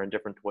apps that are in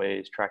different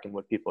ways, tracking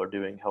what people are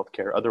doing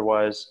healthcare.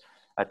 Otherwise,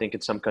 I think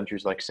in some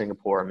countries like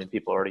Singapore, I mean,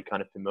 people are already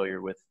kind of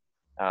familiar with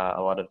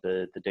a lot of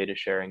the data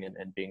sharing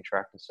and being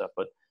tracked and stuff.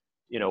 But,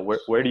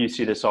 where do you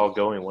see this all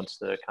going once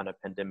the kind of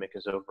pandemic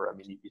is over? I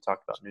mean, you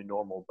talked about new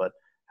normal, but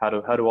how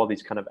do all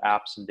these kind of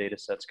apps and data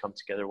sets come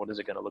together? What is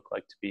it going to look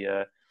like to be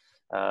a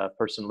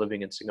person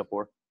living in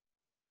Singapore?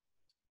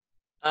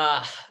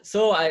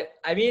 So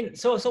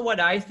what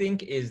I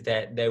think is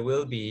that there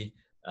will be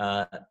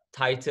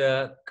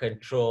tighter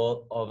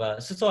control over,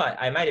 so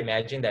I might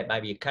imagine that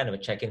might be kind of a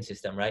check-in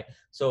system, right?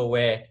 So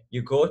where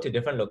you go to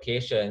different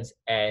locations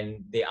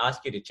and they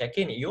ask you to check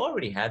in, you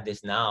already have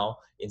this now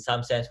in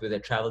some sense with a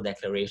travel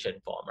declaration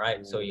form,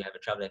 right? Mm-hmm. So you have a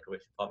travel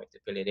declaration form, you have to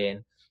fill it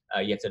in,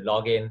 you have to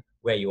log in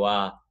where you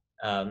are,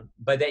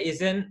 but there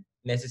isn't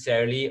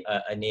necessarily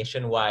a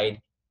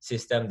nationwide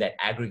system that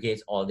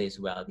aggregates all this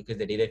well, because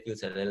the data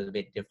feels a little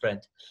bit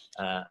different.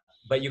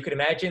 But you could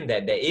imagine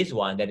that there is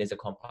one that is a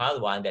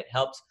compiled one that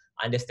helps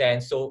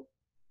understand. So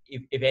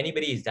if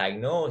anybody is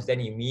diagnosed, then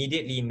you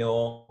immediately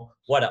know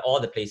what are all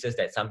the places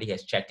that somebody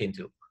has checked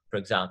into, for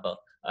example.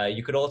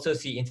 You could also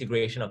see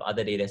integration of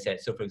other data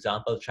sets. So for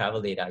example,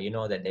 travel data,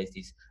 that there's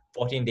these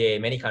 14-day,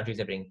 many countries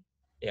have been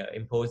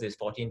imposed this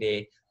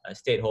 14-day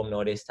stay-at-home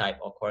notice type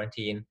or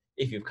quarantine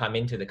if you've come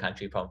into the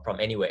country from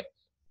anywhere.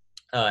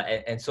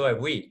 And so have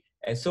we.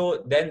 And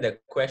so then the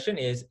question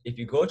is, if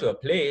you go to a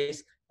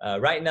place,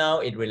 right now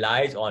it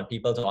relies on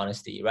people's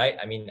honesty, right?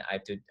 I mean, I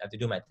have to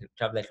do my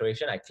travel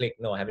declaration. I click,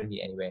 no, I haven't been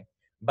anywhere.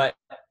 But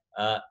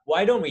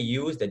why don't we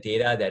use the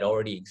data that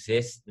already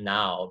exists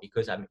now?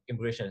 Because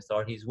immigration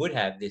authorities would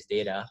have this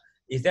data.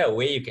 Is there a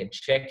way you can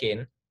check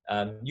in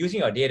using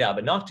your data,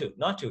 but not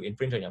to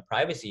infringe on your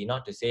privacy,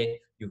 not to say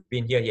you've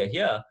been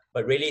here,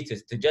 but really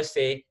to just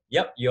say,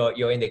 yep,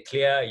 you're in the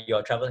clear,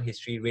 your travel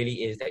history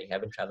really is that you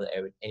haven't traveled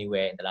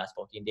anywhere in the last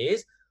 14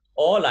 days,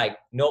 or like,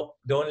 nope,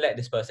 don't let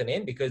this person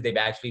in because they've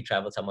actually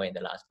traveled somewhere in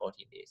the last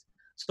 14 days.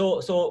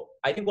 So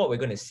I think what we're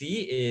going to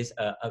see is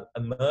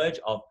a merge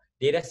of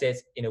data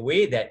sets in a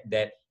way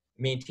that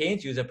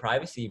maintains user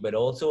privacy, but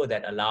also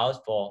that allows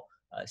for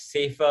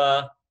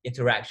safer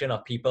interaction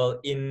of people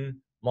in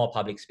more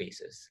public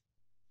spaces.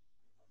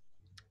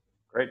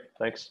 Great,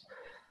 thanks.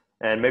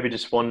 And maybe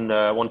just one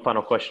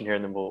final question here,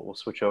 and then we'll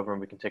switch over and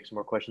we can take some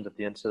more questions at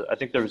the end. So I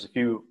think there was a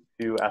few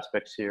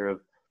aspects here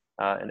of,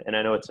 and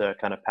I know it's a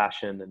kind of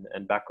passion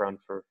and background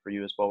for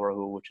you as well,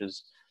 Rahul, which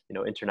is,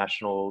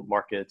 international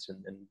markets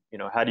and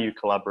how do you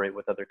collaborate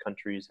with other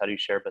countries? How do you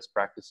share best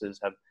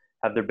practices?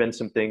 Have there been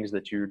some things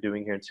that you're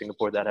doing here in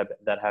Singapore that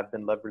have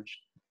been leveraged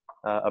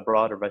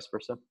abroad or vice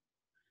versa?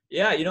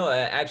 Yeah,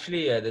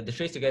 actually, the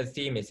Trace Together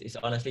team is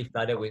honestly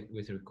flooded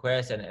with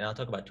requests, and I'll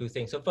talk about two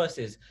things. So first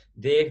is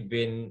they've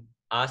been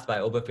asked by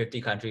over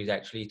 50 countries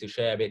actually to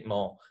share a bit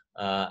more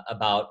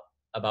about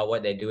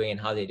what they're doing and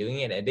how they're doing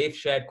it, and they've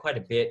shared quite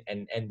a bit.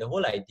 And the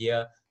whole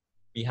idea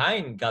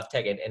behind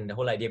GovTech and the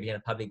whole idea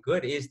behind the public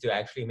good is to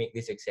actually make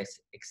this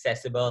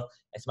accessible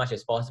as much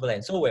as possible.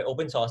 And so we're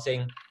open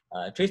sourcing.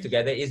 Trace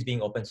Together is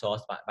being open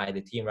sourced by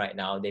the team right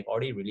now. They've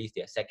already released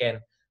their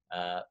second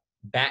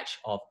batch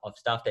of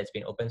stuff that's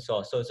been open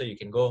source, so you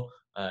can go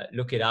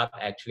look it up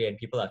actually, and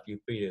people feel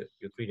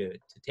free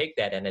to take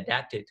that and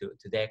adapt it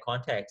to their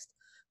context.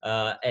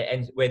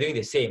 And we're doing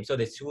the same. So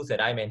the tools that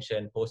I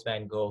mentioned,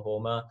 Postman, Go,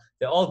 Homer,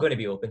 they're all going to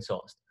be open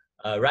sourced.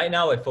 Right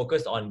now we're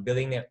focused on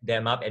building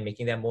them up and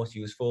making them most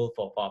useful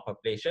for our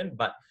population,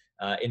 but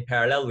in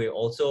parallel we're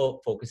also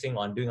focusing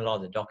on doing a lot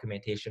of the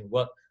documentation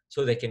work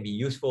so they can be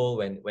useful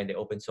when they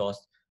open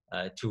source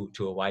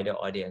to a wider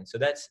audience. So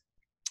that's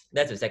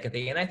the second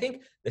thing. And I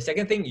think the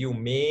second thing you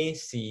may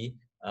see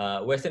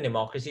Western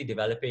democracy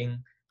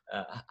developing,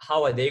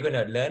 how are they going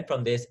to learn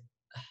from this?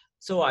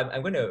 So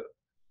I'm going to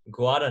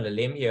go out on a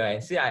limb here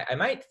and say I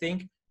might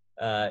think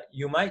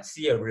you might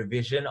see a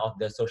revision of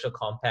the social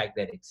compact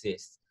that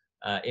exists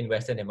in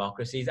Western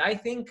democracies.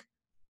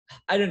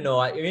 I don't know,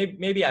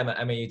 maybe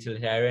I'm a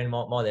utilitarian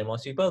more than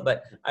most people,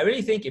 but I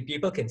really think if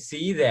people can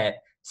see that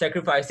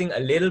sacrificing a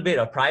little bit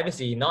of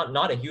privacy,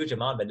 not a huge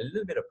amount, but a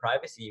little bit of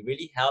privacy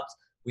really helps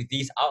with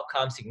these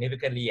outcomes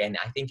significantly. And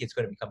I think it's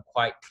going to become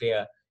quite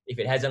clear, if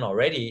it hasn't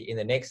already, in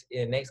the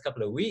next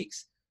couple of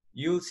weeks,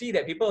 you'll see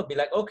that people will be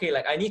like, okay,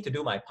 like I need to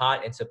do my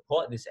part and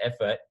support this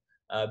effort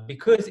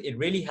because it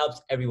really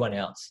helps everyone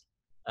else.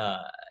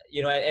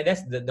 And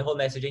that's the whole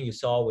messaging you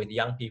saw with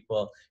young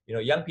people.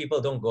 Young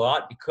people don't go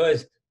out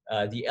because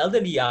the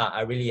elderly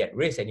are really at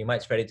risk and you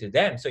might spread it to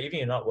them. So even if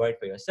you're not worried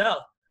for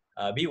yourself,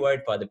 be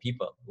worried for the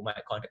people who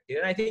might contract it.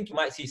 And I think you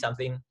might see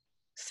something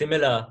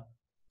similar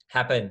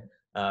happen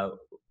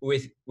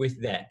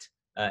with that.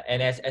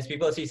 And as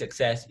people see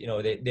success,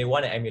 they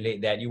want to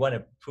emulate that. You want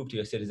to prove to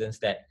your citizens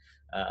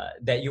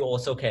that you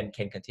also can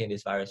contain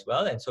this virus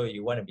well. And so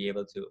you want to be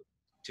able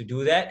to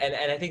do that.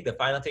 And I think the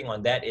final thing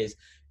on that is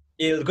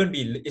it's going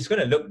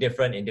to look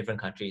different in different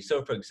countries.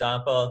 So for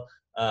example,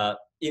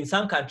 in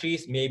some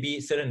countries, maybe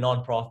certain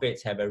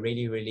non-profits have a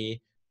really,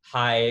 really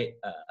high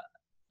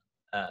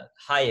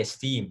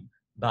esteem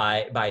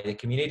by the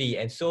community,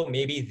 and so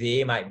maybe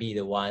they might be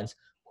the ones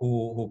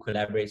who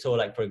collaborate. So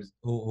like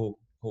who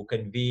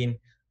convene.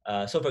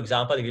 So for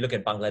example, if you look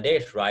at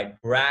Bangladesh,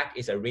 right, BRAC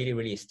is a really,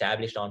 really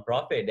established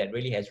non-profit that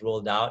really has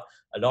rolled out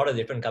a lot of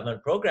different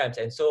government programs,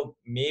 and so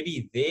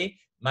maybe they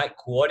might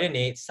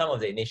coordinate some of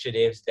the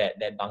initiatives that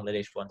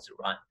Bangladesh wants to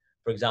run.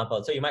 For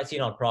example, so you might see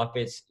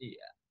non-profits.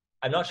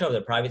 I'm not sure of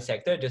the private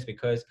sector just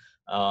because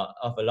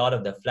of a lot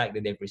of the flack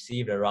that they've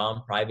received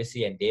around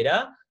privacy and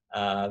data.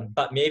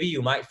 But maybe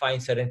you might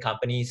find certain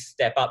companies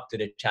step up to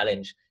the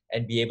challenge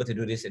and be able to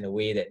do this in a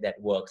way that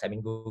works. I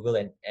mean, Google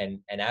and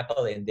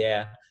Apple in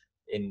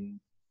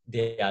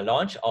their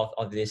launch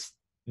of this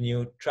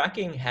new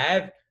tracking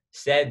have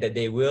said that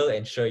they will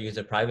ensure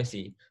user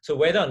privacy. So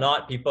whether or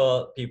not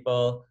people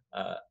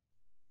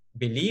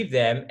believe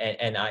them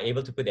and are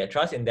able to put their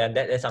trust in them,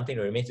 that's something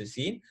that remains to be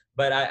seen.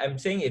 But I'm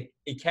saying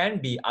it can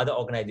be other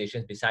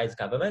organizations besides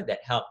government that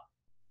help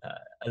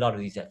a lot of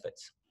these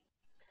efforts.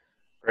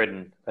 Great,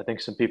 and I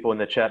think some people in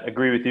the chat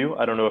agree with you.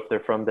 I don't know if they're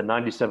from the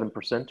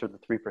 97% or the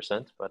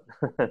 3%, but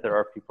there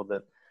are people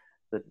that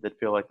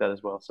feel like that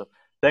as well. So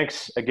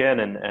thanks again,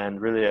 and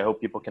really I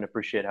hope people can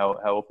appreciate how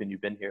open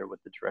you've been here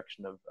with the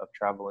direction of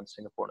travel in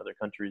Singapore and other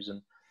countries.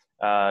 And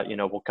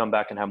we'll come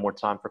back and have more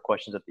time for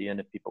questions at the end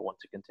if people want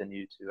to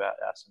continue to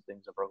ask some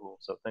things of Rahul.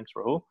 So thanks,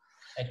 Rahul.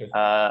 Thank you.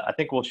 I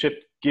think we'll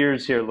shift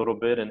gears here a little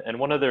bit. And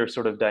one other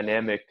sort of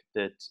dynamic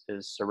that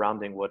is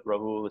surrounding what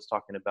Rahul is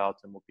talking about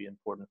and will be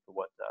important for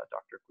what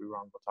Dr.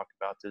 Guirong will talk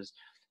about is,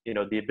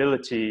 the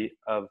ability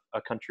of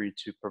a country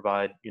to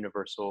provide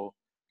universal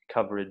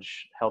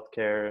coverage,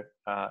 healthcare,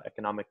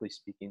 economically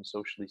speaking,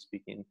 socially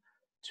speaking,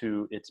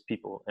 to its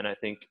people. And I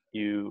think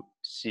you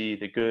see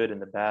the good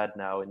and the bad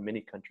now in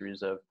many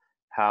countries of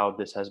how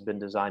this has been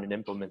designed and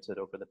implemented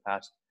over the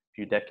past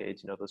few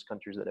decades. Those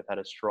countries that have had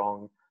a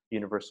strong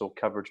universal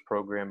coverage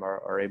program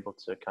are able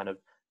to kind of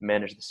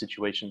manage the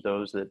situation.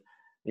 Those that,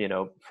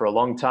 for a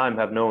long time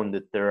have known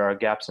that there are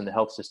gaps in the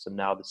health system,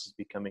 now this is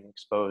becoming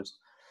exposed.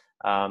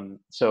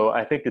 So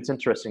I think it's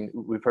interesting.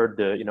 We've heard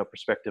the,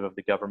 perspective of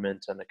the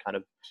government and the kind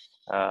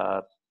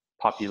of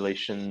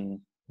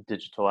population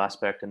digital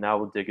aspect, and now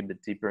we'll dig a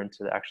bit deeper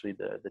into actually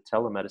the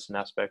telemedicine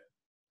aspect.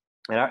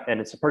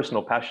 And it's a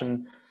personal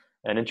passion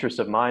and interest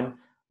of mine.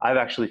 I've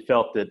actually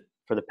felt that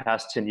for the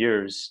past 10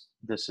 years,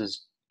 this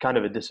is kind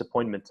of a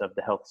disappointment of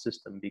the health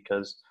system,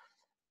 because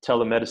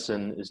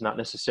telemedicine is not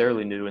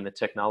necessarily new and the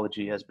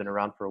technology has been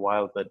around for a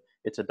while, but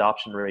its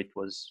adoption rate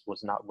was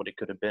not what it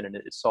could have been. And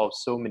it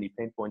solves so many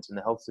pain points in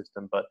the health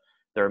system, but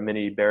there are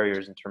many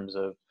barriers in terms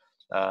of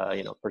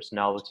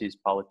personalities,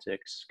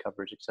 politics,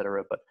 coverage,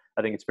 etc. But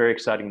I think it's very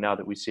exciting now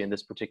that we see in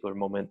this particular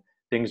moment,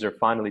 things are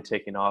finally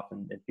taking off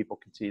and people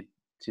can see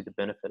the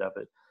benefit of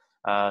it.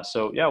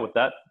 So yeah, with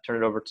that,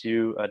 turn it over to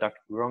you, Dr.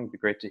 Guirong. It'd be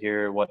great to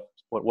hear what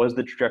was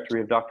the trajectory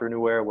of Dr.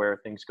 Anywhere, where are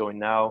things going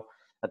now?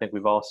 I think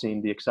we've all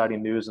seen the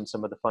exciting news and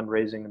some of the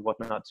fundraising and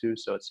whatnot too.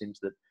 So it seems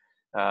that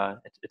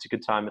it's a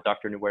good time at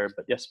Dr. Anywhere.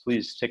 But yes,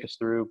 please take us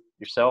through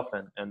yourself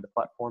and the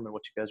platform and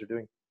what you guys are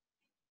doing.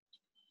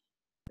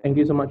 Thank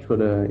you so much for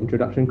the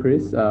introduction,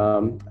 Chris.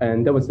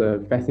 And that was a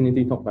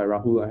fascinating talk by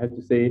Rahul. I have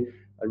to say,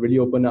 it really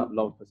opened up a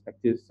lot of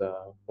perspectives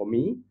for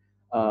me.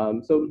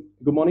 So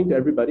good morning to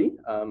everybody.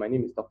 My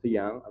name is Dr.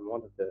 Yang. I'm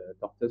one of the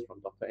doctors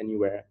from Dr.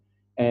 Anywhere.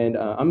 And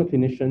I'm a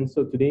clinician.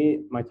 So today,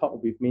 my talk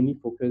will be mainly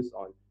focused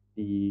on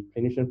the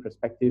clinician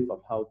perspective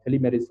of how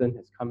telemedicine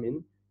has come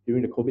in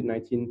during the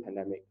COVID-19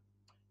 pandemic.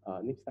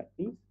 Next slide,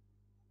 please.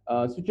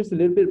 So just a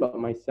little bit about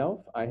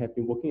myself. I have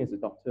been working as a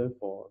doctor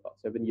for about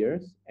 7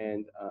 years,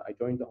 and I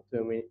joined Dr.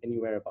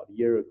 Anywhere about a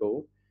year ago,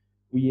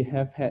 we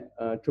have had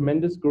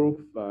tremendous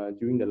growth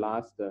during the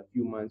last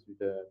few months with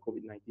the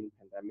COVID-19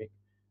 pandemic.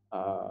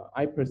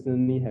 I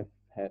personally have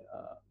had,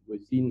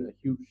 we've seen a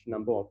huge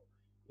number of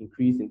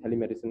increase in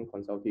telemedicine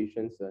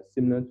consultations,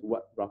 similar to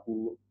what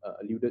Rahul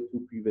alluded to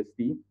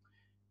previously.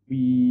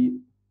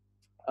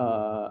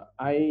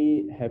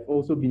 I have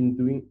also been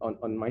doing,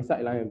 on my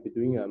sideline, I've been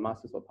doing a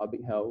Masters of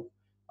Public Health,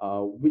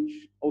 which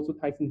also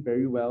ties in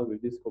very well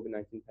with this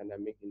COVID-19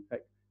 pandemic. In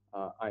fact,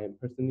 I am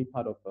personally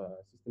part of a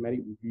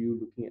systematic review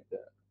looking at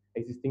the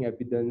existing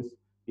evidence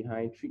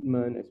behind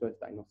treatment as well as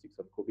diagnostics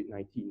of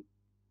COVID-19.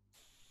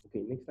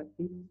 Okay, next slide,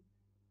 please.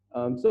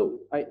 So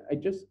I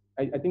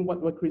think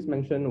what Chris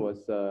mentioned was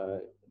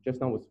just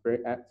now was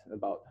very apt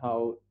about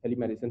how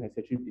telemedicine has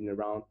actually been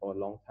around for a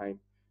long time.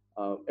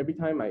 Every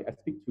time I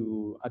speak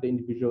to other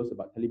individuals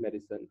about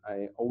telemedicine,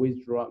 I always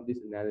draw up this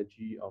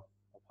analogy of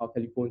how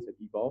telephones have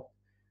evolved.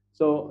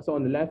 So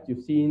on the left,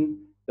 you've seen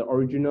the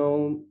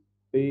original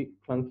big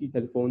clunky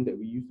telephone that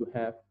we used to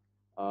have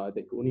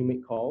that could only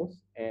make calls,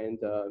 and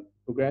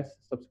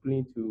progressed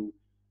subsequently to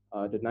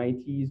the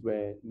 90s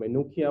where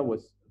Nokia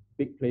was a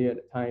big player at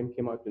the time,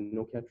 came out with the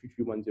Nokia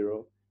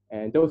 3310.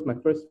 And that was my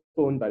first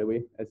phone, by the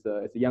way, as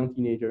a young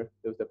teenager.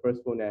 That was the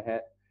first phone I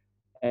had.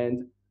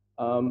 And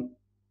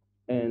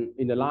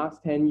in the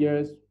last 10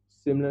 years,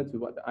 similar to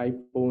what the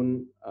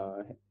iPhone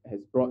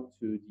has brought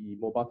to the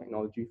mobile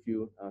technology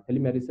field,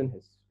 telemedicine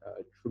has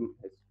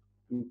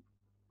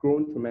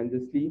grown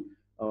tremendously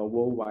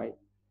worldwide.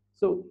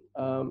 So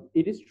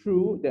it is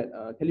true that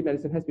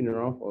telemedicine has been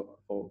around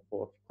for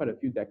quite a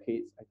few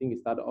decades. I think it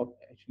started off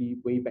actually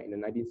way back in the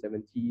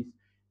 1970s.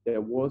 There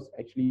was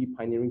actually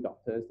pioneering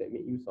doctors that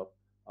made use of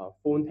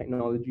phone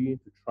technology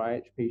to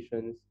triage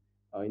patients.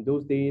 In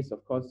those days,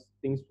 of course,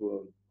 things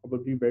were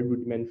probably very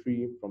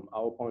rudimentary from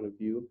our point of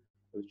view.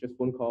 It was just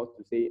phone calls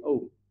to say,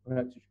 oh,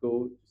 perhaps you should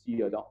go to see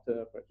your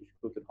doctor, perhaps you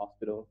should go to the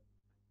hospital.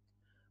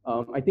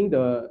 I think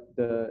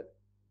the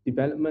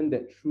development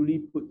that truly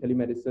put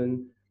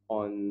telemedicine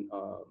on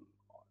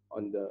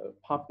the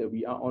path that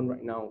we are on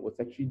right now was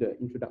actually the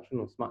introduction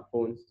of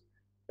smartphones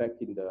back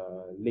in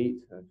the late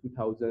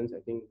 2000s.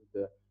 I think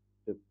the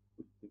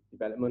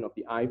development of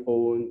the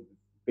iPhone,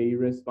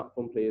 various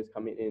smartphone players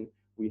coming in.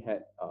 We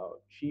had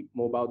cheap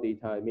mobile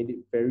data. It made it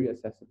very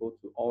accessible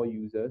to all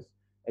users,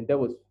 and that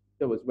was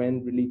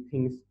when really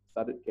things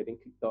started getting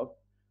kicked off.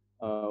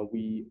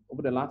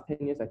 Over the last 10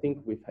 years, I think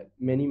we've had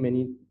many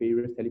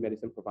various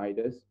telemedicine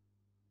providers,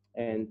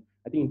 and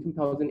I think in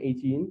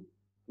 2018,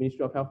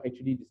 Ministry of Health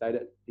actually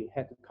decided they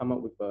had to come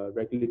up with a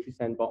regulatory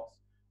sandbox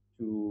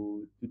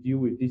to deal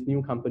with these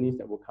new companies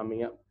that were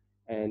coming up.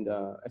 And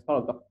as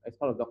part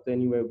of Dr.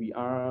 Anywhere, we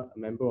are a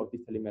member of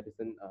this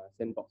telemedicine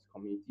sandbox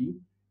community.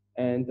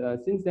 And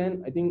since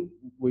then, I think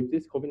with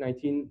this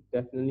COVID-19,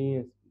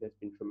 definitely there's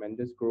been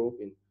tremendous growth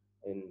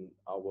in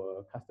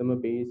our customer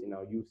base, in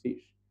our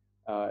usage.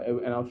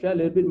 And I'll share a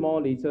little bit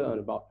more later on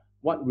about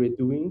what we're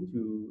doing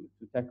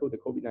to tackle the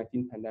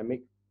COVID-19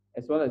 pandemic,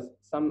 as well as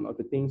some of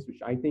the things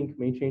which I think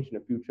may change in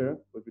the future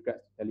with regards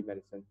to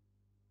telemedicine.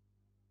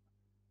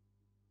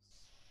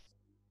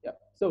 Yeah,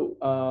 so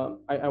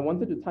I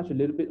wanted to touch a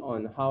little bit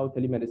on how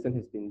telemedicine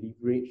has been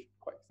leveraged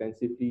quite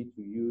extensively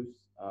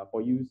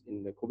for use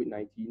in the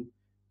COVID-19.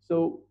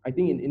 So I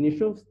think in the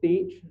initial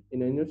stage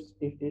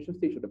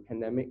of the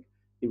pandemic,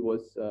 it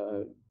was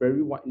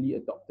very widely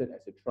adopted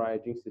as a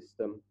triaging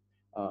system.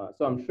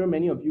 So I'm sure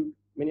many of you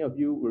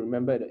will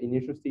remember the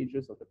initial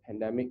stages of the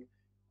pandemic.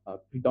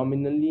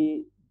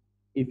 Predominantly,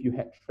 if you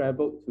had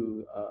traveled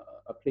to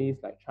a place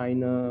like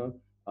China,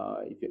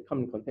 if you had come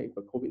in contact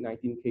with a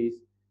COVID-19 case,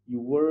 you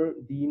were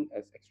deemed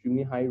as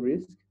extremely high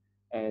risk,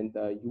 and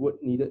you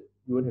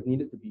would have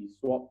needed to be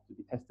swabbed to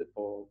be tested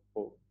for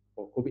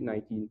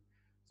COVID-19.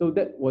 So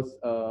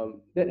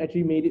that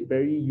actually made it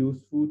very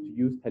useful to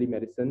use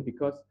telemedicine,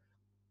 because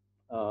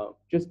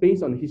just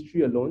based on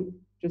history alone,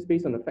 just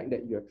based on the fact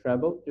that you have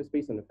traveled, just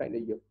based on the fact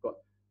that you've got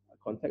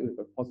contact with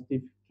a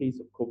positive case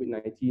of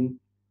COVID-19,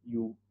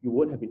 you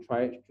would have been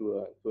triaged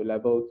to a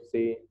level to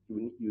say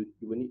you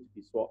would need to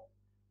be swabbed.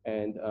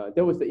 And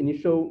that was the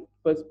initial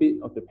first bit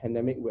of the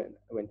pandemic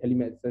when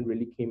telemedicine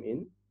really came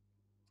in.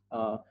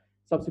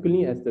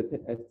 Subsequently, as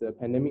the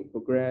pandemic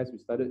progressed, we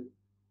started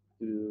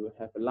to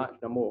have a large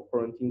number of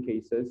quarantine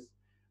cases.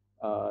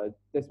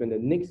 That's when the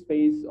next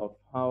phase of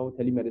how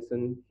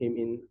telemedicine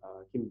came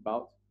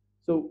about.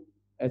 So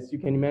as you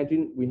can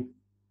imagine,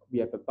 we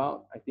have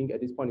about, I think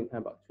at this point in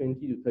time, about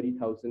 20 to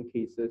 30,000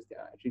 cases that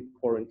are actually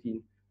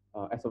quarantined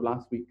as of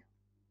last week.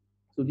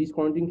 So these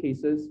quarantine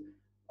cases,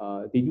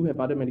 they do have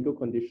other medical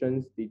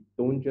conditions. They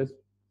don't just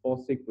fall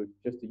sick with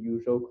just the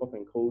usual cough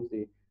and colds.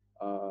 They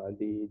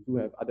do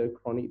have other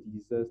chronic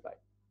diseases like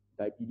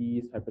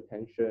diabetes,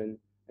 hypertension,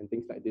 and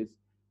things like this.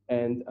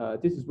 And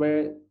this is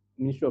where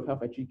Ministry of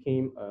Health actually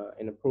came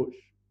and approached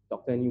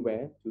Dr.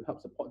 Anywhere to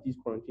help support these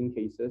quarantine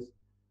cases.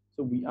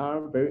 So we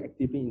are very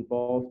actively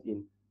involved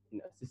in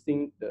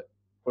assisting the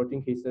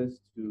quarantine cases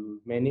to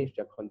manage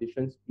their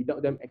conditions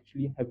without them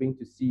actually having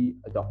to see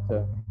a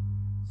doctor.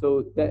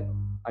 So that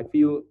I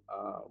feel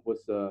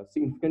was a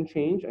significant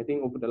change. I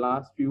think over the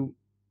last few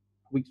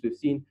weeks, we've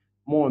seen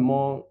more and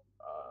more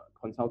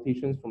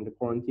consultations from the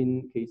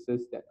quarantine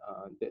cases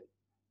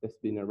that's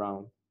been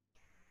around.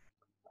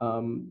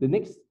 The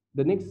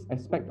next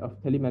aspect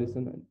of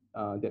telemedicine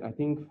that I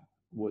think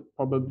would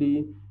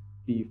probably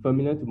be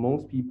familiar to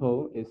most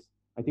people is,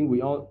 I think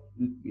we all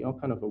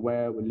kind of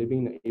aware we're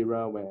living in an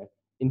era where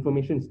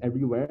information is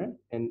everywhere,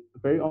 and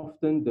very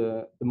often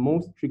the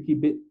most tricky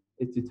bit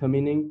is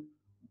determining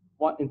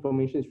what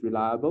information is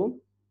reliable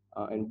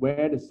and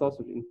where the source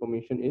of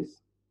information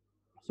is.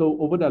 So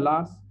over the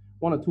last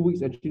 1 or 2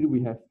 weeks, actually,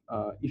 we have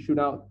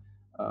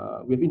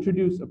we have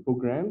introduced a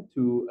program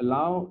to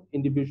allow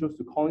individuals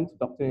to call into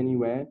Doctor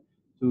Anywhere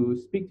to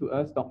speak to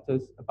us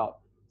doctors about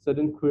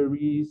certain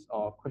queries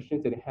or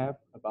questions that they have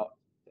about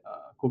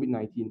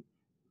COVID-19.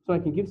 So I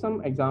can give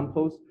some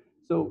examples.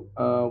 So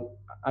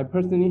I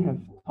personally have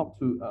talked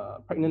to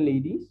pregnant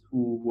ladies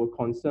who were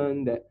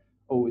concerned that,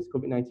 oh, is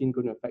COVID-19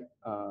 going to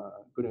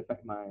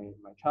affect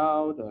my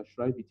child?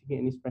 Should I be taking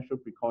any special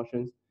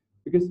precautions?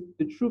 Because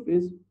the truth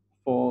is,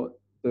 for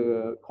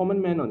the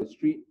common man on the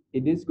street,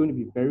 it is going to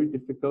be very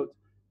difficult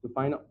to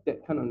find out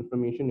that kind of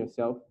information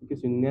yourself,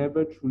 because you're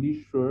never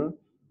truly sure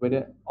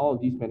whether all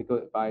of these medical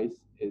advice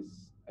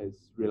is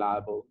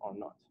reliable or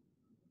not.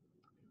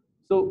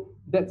 So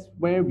that's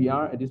where we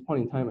are at this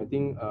point in time. I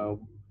think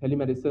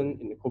telemedicine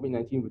in the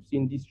COVID-19, we've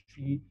seen these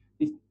three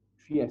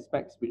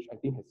aspects, which I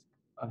think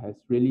has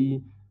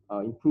really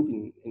improved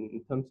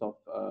in terms of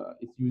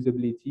its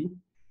usability.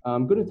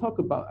 I'm going to talk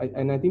about,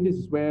 and I think this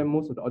is where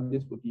most of the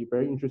audience would be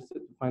very interested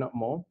to find out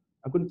more.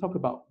 I'm going to talk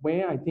about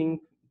where I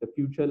think the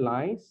future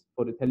lies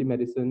for the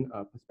telemedicine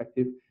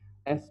perspective,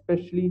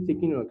 especially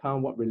taking into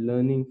account what we're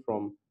learning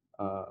from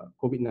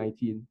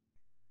COVID-19.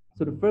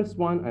 So the first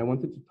one I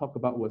wanted to talk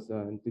about was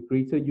the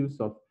greater use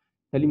of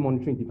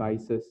telemonitoring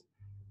devices.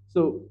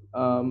 So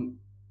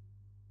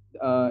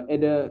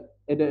at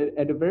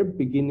the very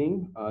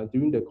beginning,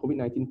 during the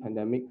COVID-19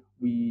 pandemic,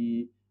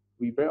 we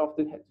very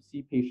often had to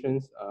see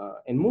patients,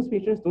 and most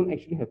patients don't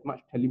actually have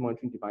much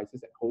telemonitoring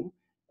devices at home.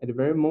 At the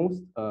very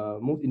most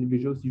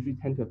individuals usually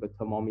tend to have a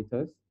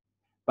thermometers.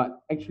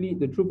 But actually,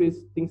 the truth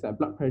is, things like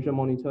blood pressure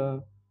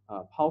monitor,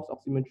 pulse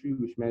oximetry,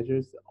 which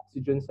measures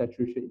oxygen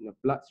saturation in the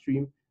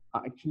bloodstream,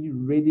 are actually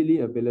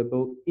readily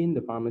available in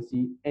the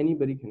pharmacy.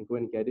 Anybody can go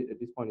and get it at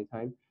this point in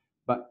time.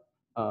 But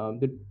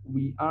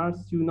we are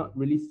still not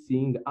really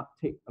seeing the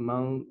uptake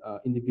among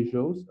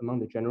individuals, among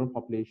the general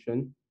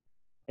population.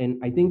 And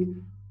I think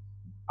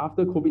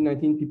after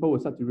COVID-19, people will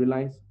start to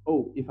realize,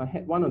 oh, if I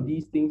had one of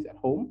these things at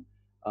home,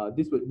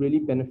 this would really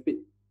benefit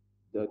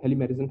the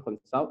telemedicine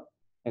consult.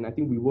 And I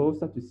think we will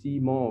start to see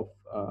more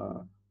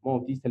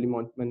of these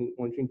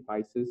telemonitoring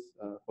devices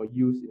for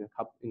use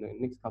in the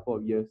next couple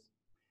of years.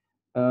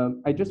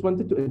 I just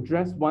wanted to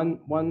address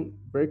one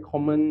very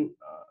common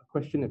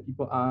question that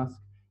people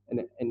ask, and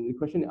the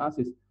question they ask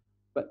is,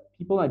 but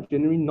people are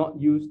generally not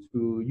used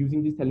to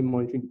using these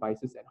telemonitoring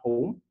devices at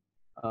home.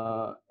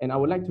 And I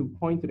would like to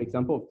point to the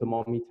example of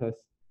thermometers.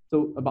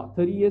 So about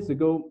 30 years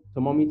ago,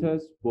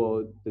 thermometers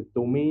were the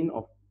domain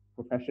of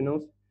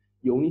professionals.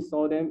 You only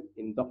saw them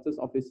in doctors'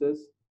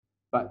 offices,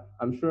 but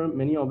I'm sure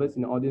many of us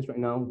in the audience right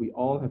now, we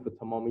all have a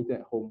thermometer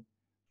at home.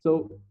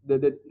 So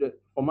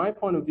from my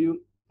point of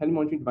view,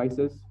 telemonitoring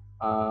devices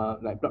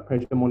like blood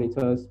pressure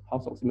monitors,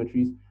 pulse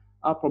oximetries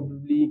are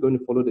probably going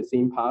to follow the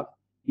same path.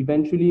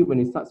 Eventually, when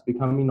it starts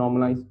becoming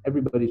normalized,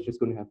 everybody's just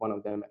going to have one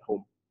of them at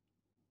home.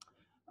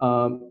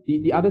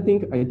 The other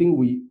thing I think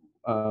with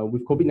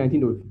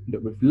COVID-19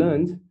 that we've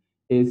learned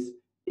is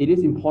it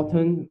is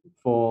important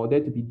for there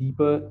to be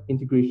deeper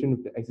integration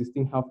with the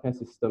existing healthcare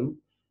system.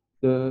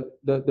 The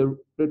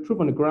truth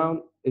on the ground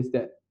is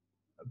that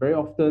very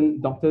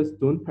often doctors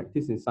don't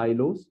practice in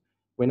silos.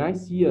 When I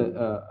see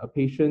a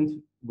patient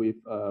with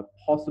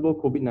possible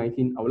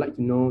COVID-19, I would like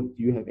to know,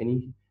 do you have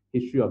any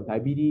history of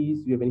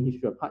diabetes? Do you have any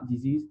history of heart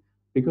disease?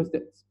 Because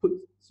that puts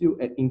you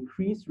at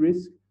increased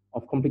risk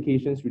of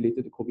complications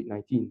related to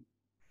COVID-19.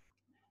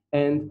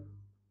 And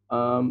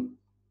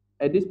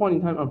at this point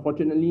in time,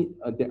 unfortunately,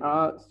 there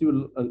are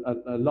still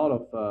a lot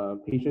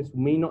of patients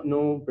who may not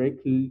know very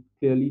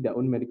clearly their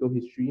own medical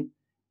history.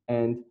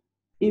 And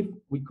if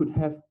we could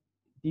have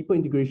deeper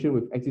integration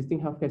with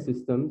existing healthcare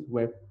systems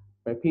where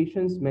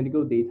patients'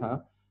 medical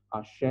data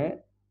are shared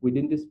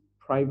within this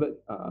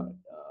private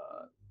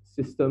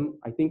system,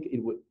 I think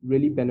it would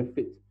really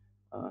benefit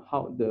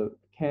how the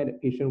care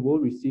that patient will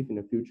receive in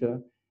the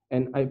future.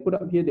 And I put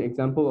up here the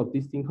example of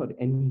this thing called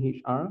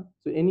NEHR.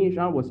 So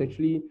NEHR was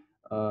actually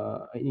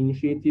an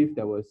initiative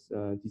that was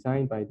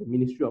designed by the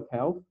Ministry of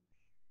Health.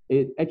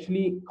 It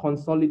actually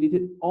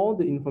consolidated all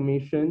the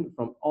information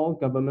from all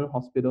government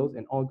hospitals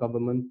and all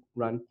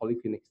government-run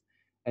polyclinics.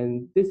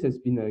 And this has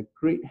been a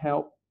great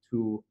help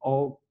to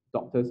all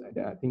doctors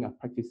that I think are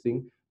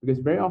practicing, because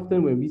very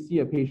often when we see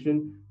a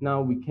patient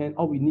now,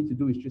 all we need to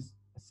do is just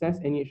assess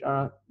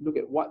NEHR, look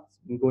at what's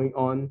been going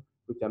on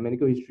with their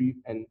medical history,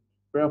 and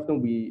very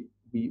often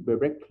we're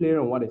very clear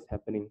on what is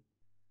happening.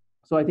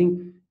 So I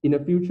think in the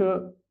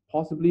future,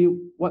 possibly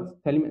what's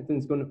going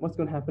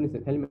to happen is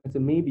that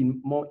telemedicine may be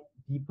more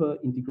deeper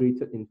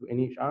integrated into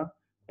NHR,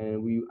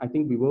 and I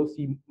think we will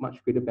see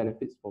much greater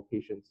benefits for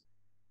patients.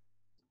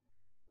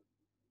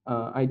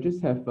 I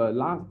just have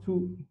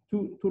two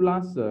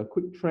last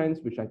quick trends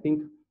which I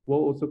think will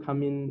also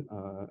come in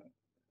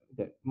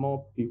that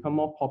become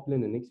more popular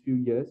in the next few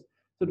years.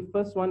 So the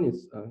first one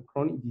is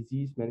chronic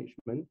disease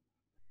management.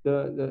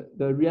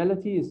 The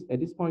reality is at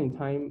this point in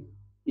time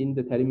in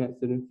the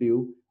telemedicine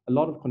field, a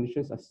lot of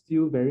conditions are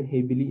still very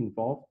heavily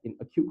involved in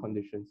acute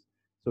conditions.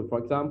 So for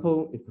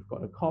example, if you've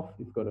got a cough,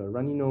 you've got a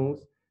runny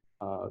nose,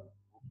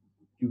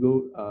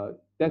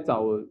 that's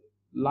our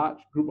large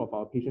group of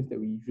our patients that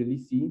we usually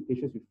see,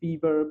 patients with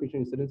fever,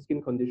 patients with certain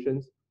skin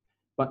conditions.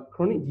 But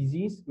chronic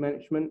disease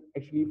management,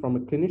 actually from a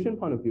clinician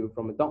point of view,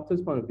 from a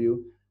doctor's point of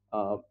view,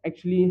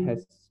 actually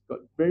has got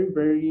very,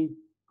 very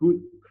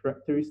good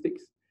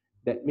characteristics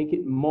that make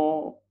it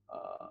more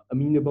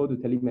amenable to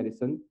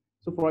telemedicine.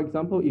 So for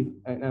example,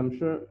 and I'm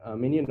sure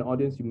many in the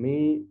audience, you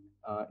may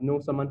know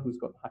someone who's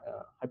got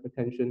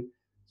hypertension.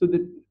 So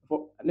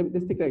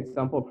let's take the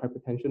example of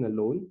hypertension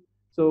alone.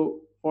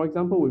 So for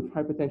example, with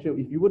hypertension,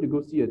 if you were to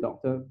go see a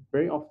doctor,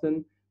 very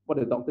often what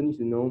the doctor needs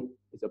to know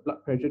is a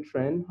blood pressure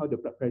trend, how the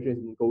blood pressure has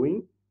been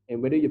going,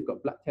 and whether you've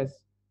got blood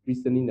tests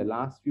recently in the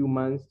last few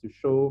months to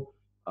show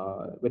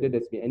whether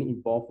there's been any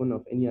involvement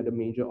of any other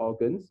major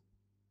organs.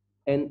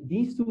 And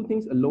these two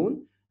things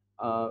alone,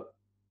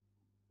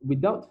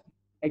 without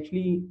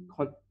actually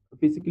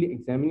physically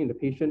examining the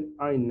patient,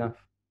 are enough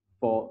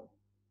for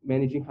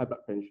managing high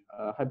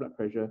blood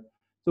pressure.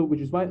 So which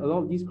is why a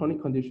lot of these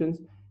chronic conditions,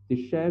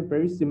 they share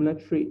very similar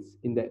traits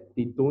in that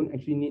they don't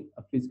actually need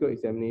a physical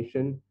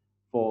examination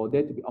for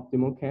there to be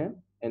optimal care.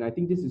 And I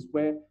think this is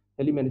where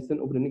telemedicine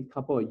over the next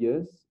couple of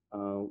years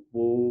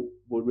will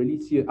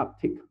really see an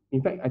uptick.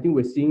 In fact, I think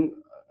we're seeing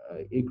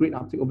a great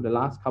uptick over the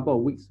last couple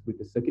of weeks with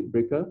the circuit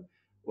breaker.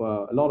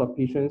 A lot of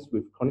patients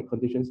with chronic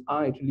conditions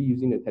are actually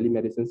using the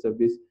telemedicine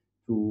service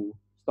to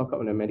stock up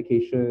on their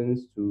medications,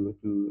 to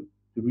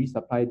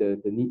resupply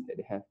the needs that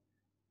they have.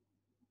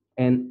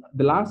 And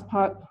the last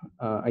part,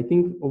 I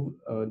think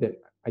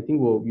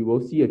we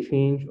will see a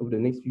change over the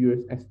next few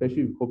years,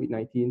 especially with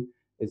COVID-19,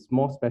 is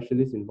more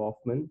specialist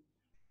involvement.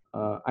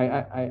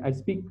 I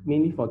speak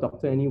mainly for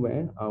Doctor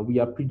Anywhere. We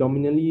are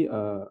predominantly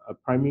a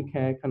primary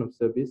care kind of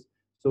service,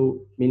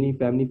 so mainly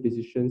family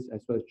physicians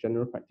as well as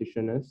general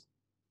practitioners.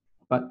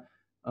 But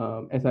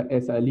as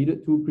I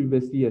alluded to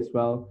previously as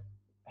well,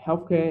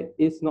 healthcare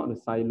is not a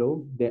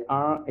silo. There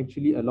are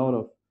actually a lot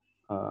of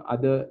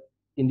other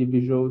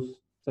individuals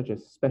such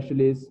as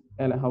specialists,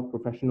 allied health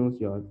professionals,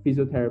 your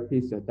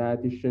physiotherapists, your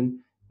dietitian,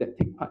 that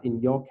take part in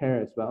your care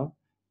as well.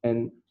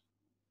 And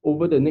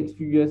over the next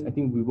few years, I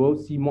think we will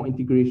see more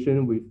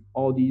integration with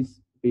all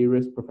these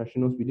various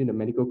professionals within the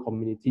medical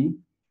community.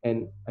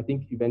 And I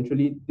think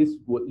eventually this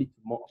would lead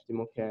to more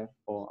optimal care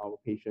for our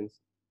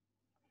patients.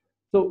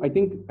 So I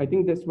think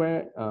that's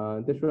where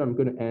I'm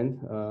going to end.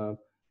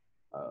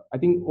 I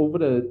think over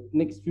the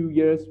next few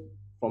years,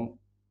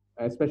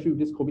 especially with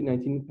this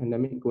COVID-19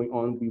 pandemic going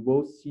on, we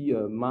will see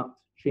a marked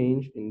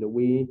change in the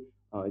way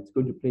it's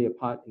going to play a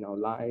part in our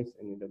lives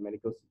and in the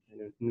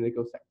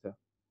medical sector.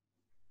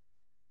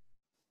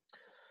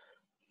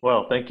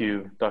 Well, thank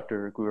you,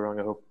 Dr. Guirong.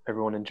 I hope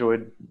everyone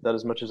enjoyed that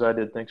as much as I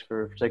did. Thanks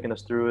for taking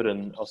us through it,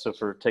 and also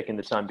for taking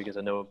the time, because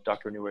I know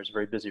Dr. Anywhere is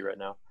very busy right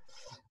now.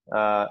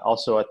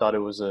 Also, I thought it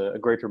was a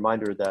great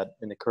reminder that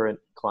in the current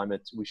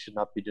climate, we should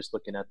not be just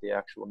looking at the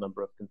actual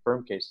number of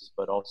confirmed cases,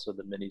 but also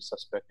the many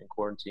suspect and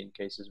quarantine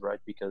cases, right?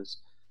 Because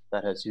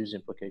that has huge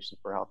implications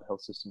for how the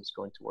health system is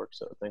going to work.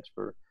 So thanks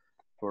for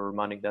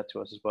reminding that to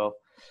us as well.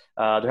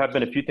 There have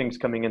been a few things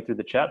coming in through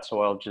the chat,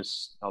 so I'll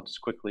just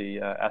quickly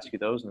ask you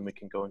those, and then we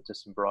can go into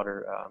some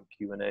broader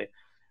Q&A.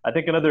 I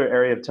think another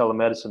area of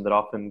telemedicine that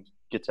often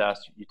gets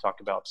asked, you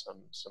talked about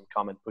some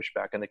common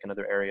pushback. I think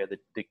another area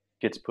that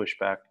gets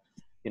pushback,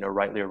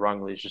 rightly or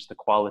wrongly, is just the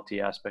quality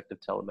aspect of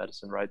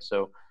telemedicine, right?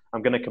 So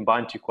I'm going to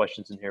combine two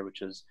questions in here,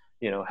 which is,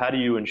 how do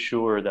you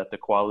ensure that the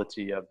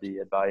quality of the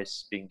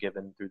advice being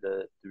given through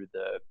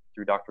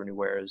Dr.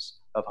 Anywhere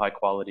is of high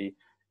quality?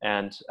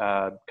 And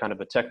kind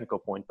of a technical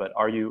point, but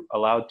are you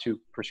allowed to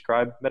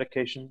prescribe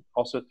medication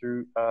also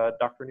through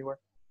Dr. Anywhere?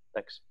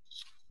 Thanks.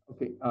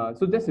 Okay,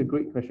 so that's a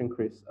great question,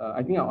 Chris.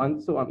 I think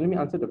let me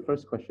answer the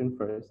first question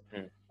first.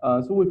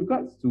 So with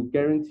regards to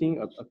guaranteeing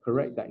a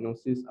correct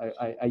diagnosis,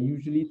 I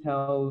usually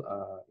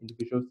tell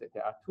individuals that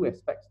there are two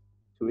aspects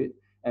to it,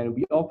 and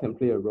we all can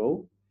play a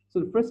role. So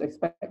the first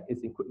aspect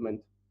is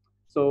equipment.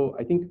 So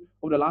I think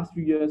over the last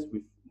few years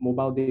with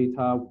mobile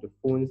data, with the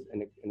phones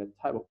and the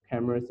type of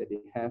cameras that they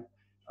have,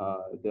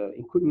 the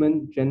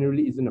equipment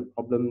generally isn't a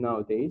problem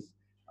nowadays,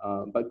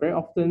 but very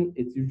often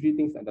it's usually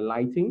things like the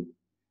lighting,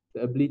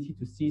 the ability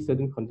to see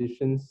certain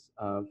conditions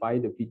via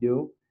the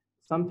video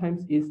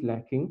sometimes is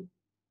lacking.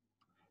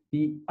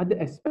 The other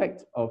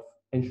aspect of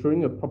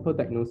ensuring a proper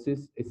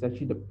diagnosis is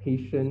actually the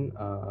patient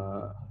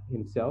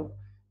himself.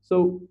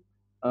 So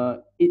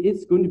it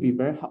is going to be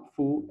very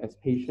helpful as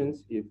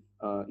patients if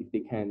they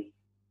can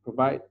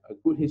provide a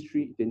good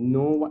history, if they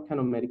know what kind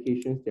of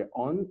medications they're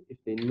on, if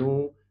they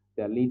know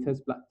their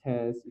latest blood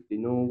tests, if they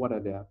know what are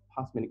their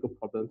past medical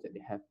problems that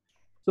they have.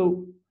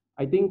 So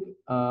I think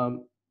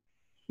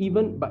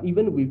even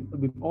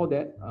with all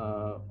that,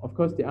 of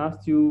course, there are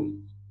still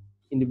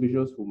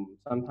individuals who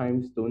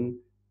sometimes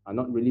are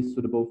not really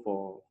suitable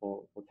for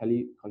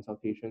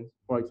teleconsultations.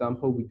 For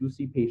example, we do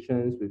see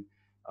patients with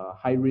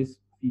high risk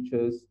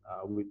features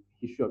with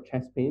history of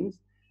chest pains,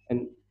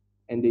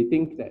 and they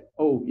think that,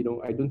 oh,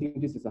 I don't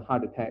think this is a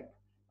heart attack.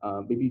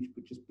 Maybe you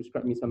could just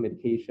prescribe me some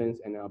medications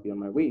and I'll be on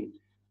my way.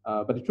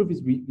 But the truth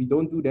is we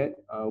don't do that.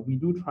 We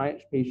do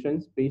triage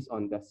patients based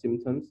on their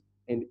symptoms,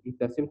 and if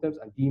their symptoms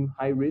are deemed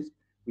high risk,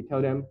 we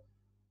tell them,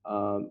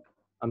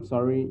 I'm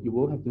sorry, you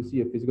will have to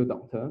see a physical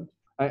doctor.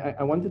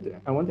 I want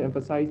to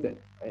emphasize that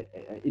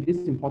it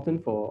is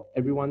important for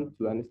everyone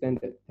to understand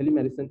that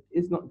telemedicine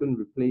is not going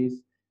to replace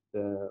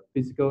the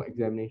physical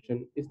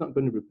examination. It's not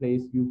going to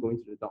replace you going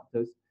to the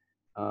doctors.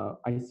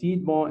 I see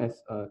it more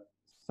as a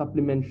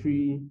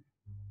supplementary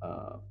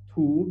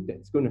tool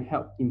that's going to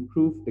help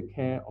improve the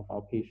care of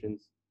our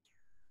patients.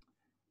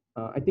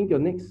 I think your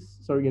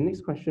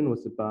next question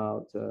was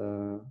about,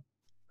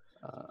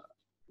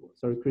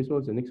 sorry, Chris, what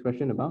was the next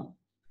question about?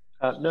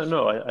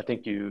 No, I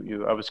think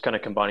I was kind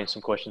of combining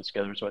some questions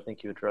together, so I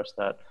think you addressed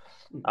that.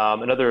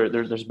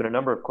 There's been a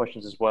number of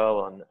questions as well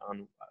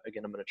on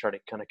again, I'm going to try to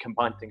kind of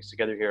combine things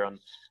together here on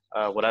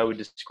what I would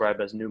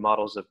describe as new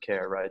models of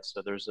care, right?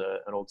 So there's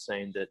an old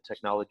saying that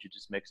technology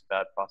just makes a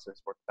bad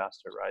process work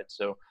faster, right?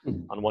 So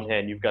on one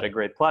hand, you've got a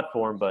great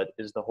platform, but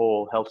is the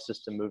whole health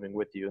system moving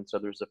with you? And so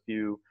there's a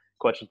few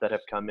questions that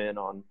have come in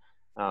on,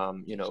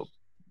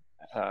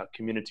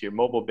 community or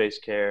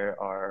mobile-based care.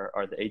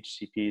 Are the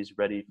HCPs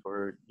ready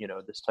for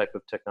this type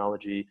of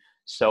technology?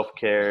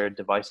 Self-care,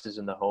 devices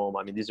in the home.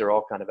 I mean, these are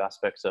all kind of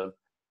aspects of,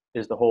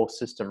 is the whole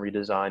system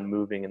redesign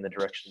moving in the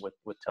direction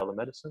with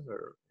telemedicine?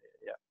 Or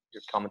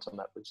your comments on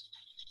that, please.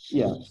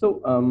 Yeah.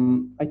 So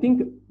I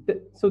think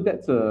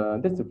that's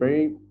a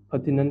very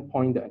pertinent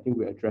point that I think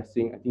we're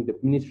addressing. I think the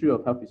Ministry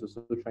of Health is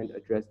also trying to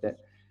address that.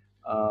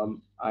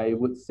 I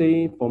would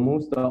say for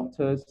most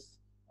doctors,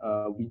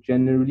 we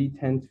generally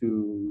tend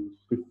to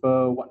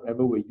prefer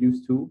whatever we're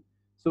used to.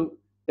 So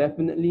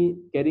definitely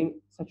getting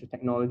such a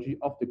technology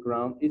off the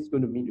ground is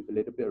going to meet with a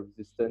little bit of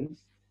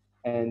resistance.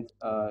 And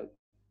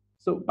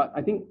but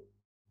I think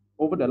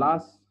over the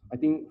last,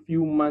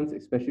 few months,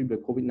 especially the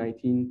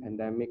COVID-19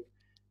 pandemic,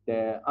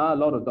 there are a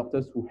lot of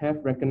doctors who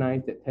have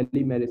recognized that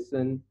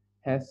telemedicine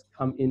has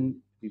come in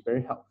to be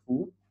very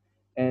helpful,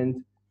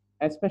 and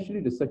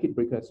especially the circuit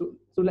breaker. So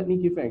let me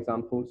give an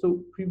example.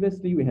 So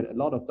previously we had a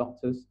lot of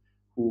doctors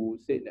who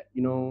said that,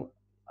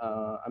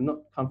 I'm not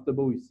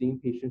comfortable with seeing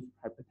patients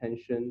with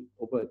hypertension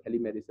over a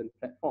telemedicine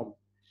platform.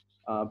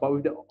 But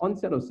with the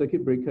onset of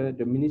circuit breaker,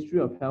 the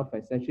Ministry of Health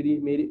has actually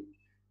made it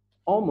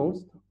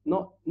almost,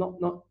 not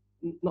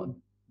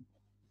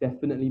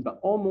definitely, but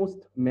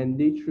almost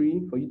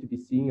mandatory for you to be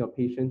seeing your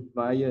patients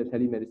via a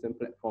telemedicine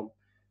platform.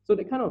 So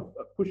that kind of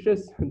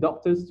pushes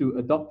doctors to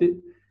adopt it,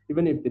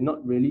 even if they're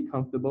not really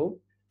comfortable.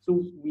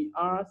 So we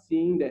are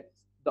seeing that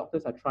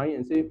doctors are trying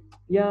and say,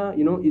 yeah,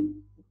 it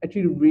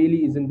actually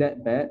really isn't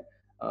that bad.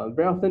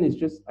 Very often it's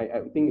just,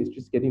 I think it's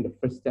just getting the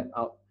first step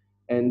out.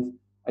 And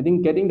I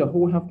think getting the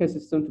whole healthcare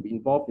system to be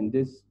involved in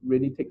this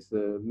really takes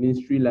a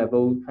ministry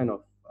level kind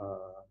of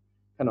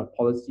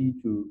policy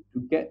to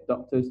get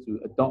doctors to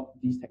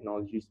adopt these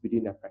technologies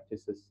within their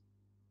practices.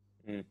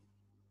 Mm.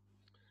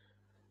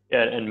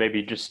 Yeah, and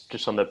maybe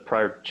just on the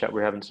prior chat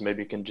we're having, so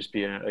maybe it can just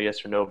be a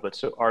yes or no, but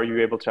so are you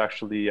able to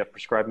actually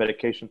prescribe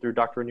medication through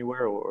Doctor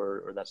Anywhere,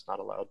 or that's not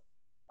allowed?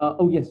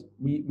 Oh yes,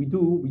 we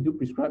do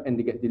prescribe, and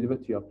they get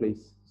delivered to your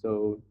place.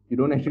 So you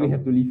don't actually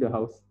have to leave your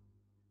house.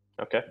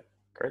 Okay,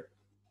 great.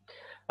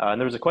 And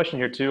there was a question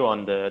here too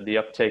on the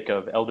uptake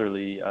of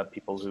elderly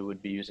people who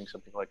would be using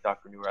something like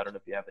Dr. Anywhere. I don't know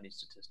if you have any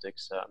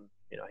statistics,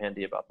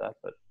 handy about that,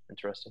 but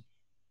interesting.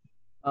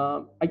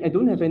 I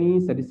don't have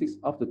any statistics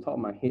off the top of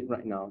my head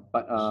right now,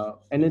 but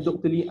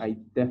anecdotally, I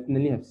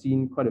definitely have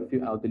seen quite a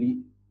few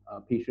elderly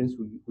patients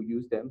who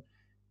use them.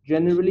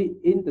 Generally,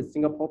 in the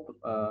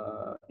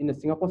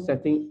Singapore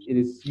setting, it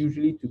is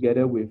usually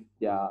together with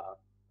their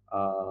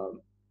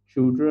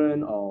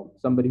children or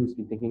somebody who's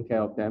been taking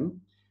care of them.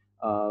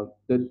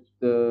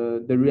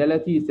 The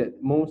reality is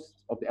that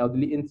most of the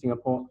elderly in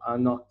Singapore are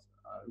not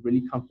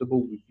really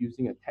comfortable with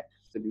using a tech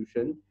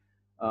solution.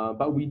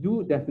 But we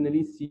do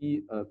definitely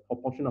see a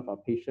proportion of our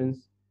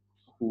patients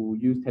who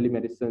use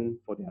telemedicine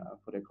for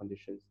their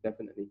conditions,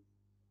 definitely.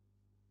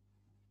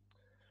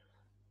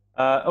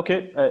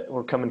 Okay,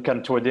 we're coming kind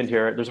of toward the end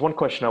here. There's one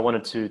question I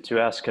wanted to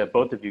ask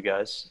both of you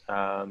guys,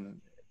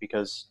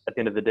 because at the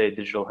end of the day,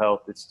 digital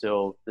health, this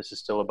is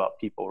still about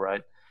people,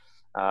 right?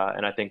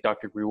 And I think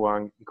Dr.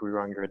 Guirong,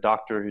 you're a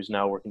doctor who's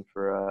now working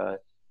for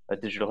a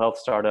digital health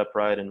startup,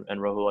 right? And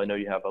Rahul, I know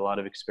you have a lot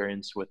of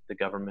experience with the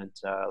government,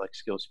 like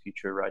Skills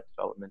Future, right,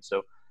 development.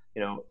 So,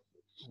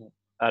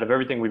 out of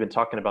everything we've been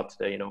talking about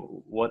today,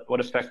 what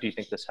effect do you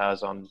think this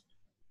has on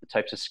the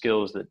types of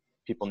skills that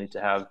people need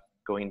to have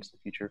going into the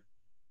future?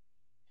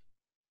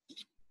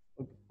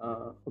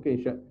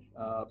 Okay, sure.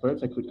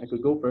 Perhaps I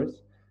could go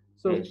first.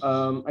 So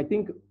I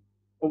think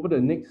over the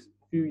next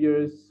few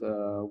years,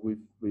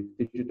 with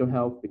digital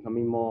health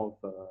becoming more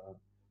of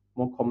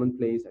more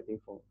commonplace, I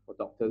think for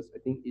doctors, I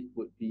think it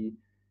would be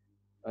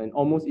an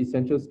almost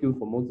essential skill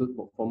for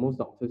most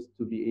doctors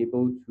to be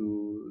able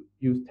to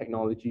use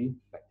technology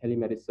like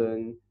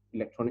telemedicine,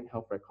 electronic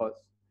health records.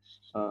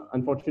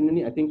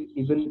 Unfortunately, I think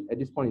even at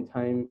this point in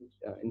time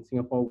in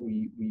Singapore,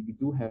 we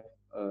do have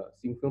a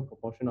significant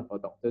proportion of our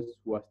doctors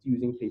who are still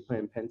using paper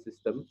and pen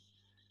systems.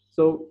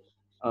 So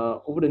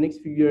over the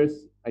next few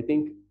years, I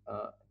think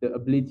the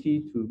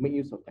ability to make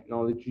use of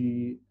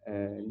technology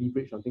and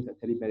leverage on things like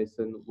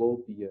telemedicine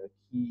will be a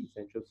key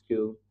essential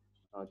skill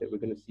that we're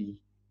going to see.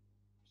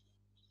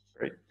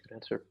 Great, good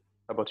answer.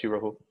 How about you,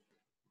 Rahul?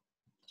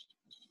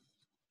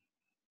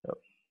 Oh,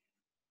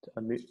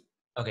 unmute.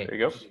 Okay. There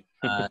you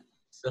go.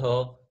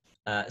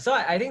 So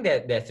I think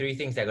that there are three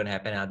things that are going to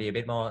happen. I'll be a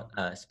bit more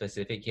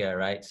specific here,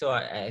 right? So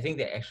I think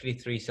there are actually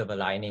three silver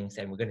linings,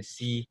 and we're going to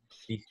see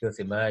these skills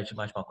emerge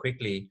much more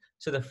quickly.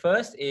 So the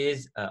first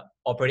is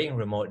operating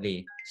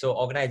remotely. So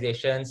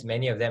organizations,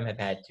 many of them have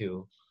had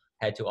to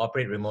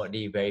operate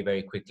remotely very,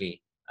 very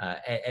quickly.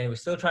 And we're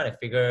still trying to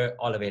figure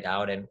all of it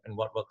out and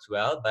what works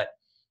well. But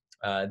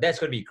that's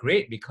going to be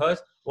great,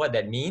 because what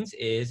that means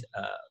is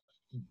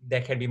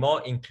there can be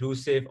more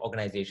inclusive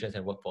organizations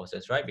and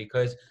workforces, right?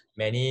 Because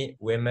many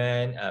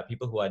women,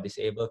 people who are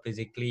disabled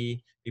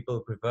physically, people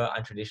who prefer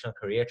untraditional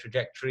career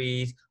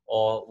trajectories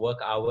or work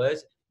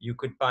hours, you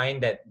could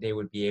find that they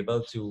would be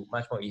able to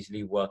much more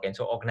easily work. And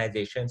so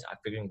organizations are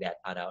figuring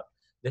that part out.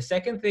 The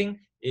second thing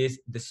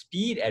is the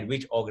speed at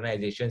which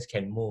organizations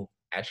can move.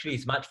 Actually,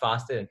 it's much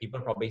faster than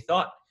people probably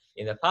thought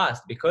in the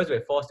past. Because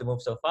we're forced to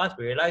move so fast,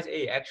 we realize,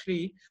 hey,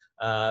 actually,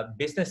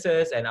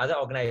 businesses and other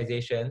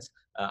organizations,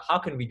 how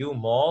can we do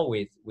more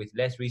with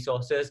less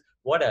resources?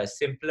 What are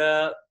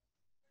simpler,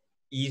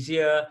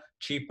 easier,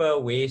 cheaper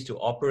ways to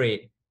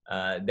operate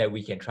that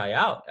we can try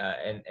out?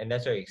 And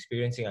that's what you're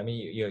experiencing. I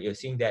mean, you're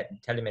seeing that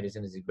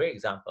telemedicine is a great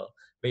example,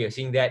 but you're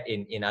seeing that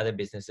in other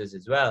businesses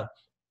as well.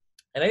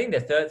 And I think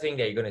the third thing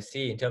that you're going to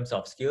see in terms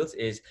of skills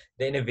is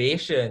the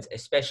innovations,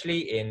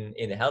 especially in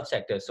the health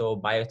sector. So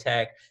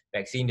biotech,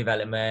 vaccine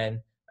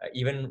development,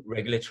 even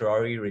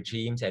regulatory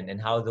regimes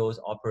and how those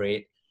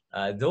operate.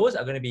 Those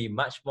are going to be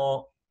much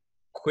more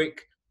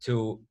quick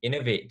to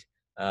innovate.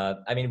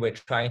 I mean, we're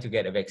trying to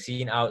get a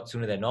vaccine out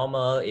sooner than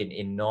normal.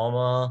 In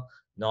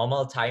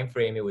normal time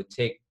frame, it would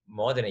take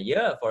more than a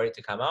year for it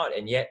to come out,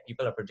 and yet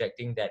people are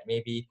projecting that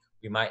maybe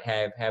we might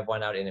have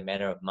one out in a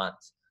matter of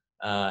months.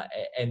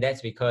 And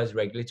that's because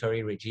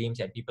regulatory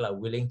regimes and people are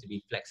willing to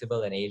be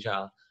flexible and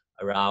agile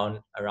around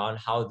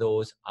how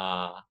those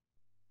are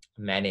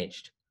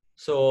managed.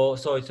 So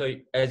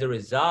as a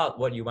result,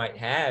 what you might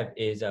have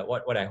is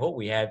what I hope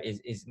we have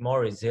is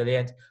more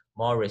resilient,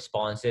 more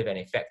responsive and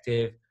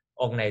effective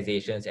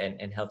organizations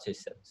and health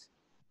systems.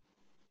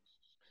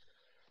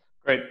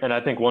 Great. And I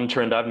think one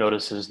trend I've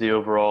noticed is the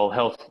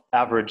overall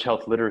average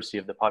health literacy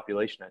of the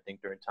population. I think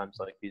during times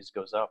like these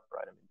goes up,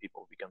 right? I mean,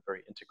 people become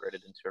very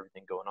integrated into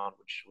everything going on,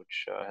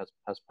 which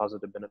has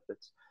positive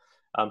benefits.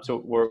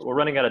 So we're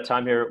running out of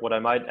time here. What I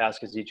might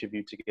ask is each of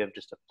you to give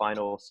just a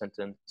final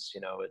sentence,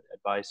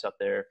 advice out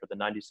there for the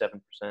 97%,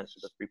 for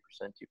the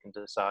 3%. You can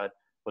decide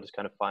what is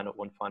kind of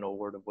one final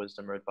word of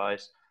wisdom or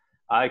advice.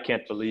 I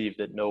can't believe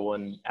that no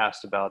one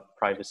asked about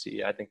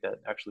privacy. I think that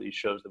actually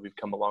shows that we've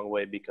come a long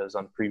way, because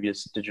on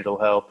previous digital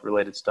health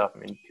related stuff, I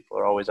mean, people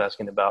are always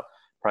asking about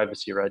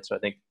privacy, right? So I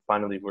think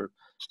finally we're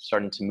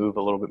starting to move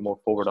a little bit more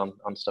forward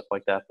on stuff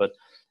like that. But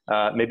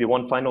maybe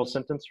one final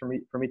sentence from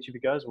each of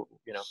you guys,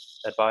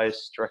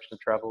 advice, direction of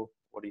travel.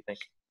 What do you think?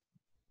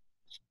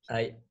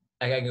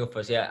 I can go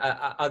first.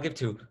 Yeah, I'll give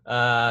two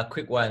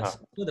quick ones.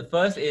 So the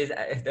first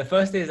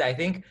is I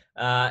think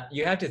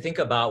you have to think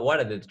about what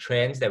are the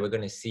trends that we're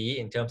going to see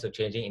in terms of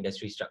changing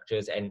industry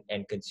structures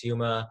and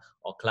consumer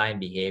or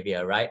client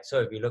behavior, right? So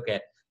if you look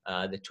at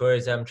the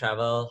tourism,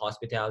 travel,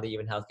 hospitality,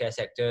 even healthcare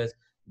sectors,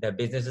 the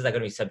businesses are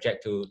going to be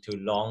subject to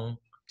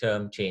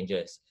long-term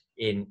changes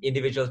in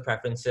individuals'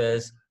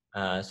 preferences.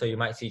 So you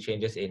might see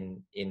changes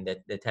in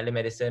the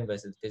telemedicine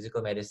versus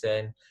physical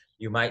medicine.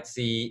 You might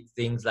see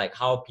things like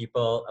how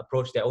people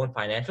approach their own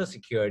financial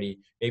security.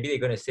 Maybe they're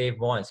going to save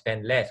more and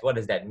spend less. What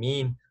does that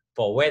mean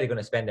for where they're going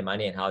to spend the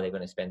money and how they're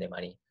going to spend their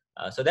money?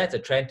 So that's a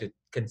trend to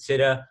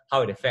consider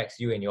how it affects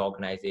you and your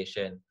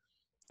organization.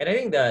 And I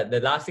think the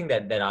last thing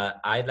that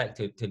I'd like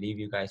to leave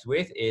you guys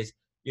with is,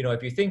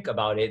 if you think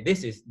about it,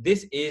 this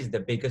is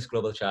the biggest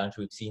global challenge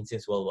we've seen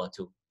since World War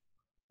II,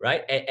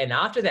 right? And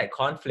after that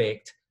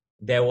conflict,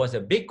 there was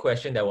a big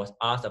question that was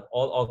asked of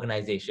all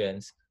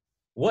organizations: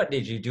 what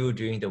did you do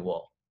during the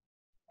war?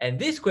 And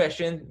this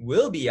question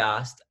will be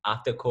asked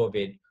after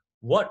COVID.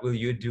 What will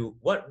you do?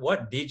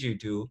 What did you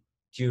do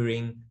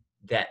during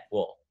that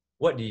war?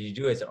 What did you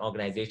do as an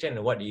organization,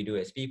 and what do you do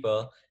as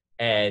people?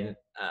 And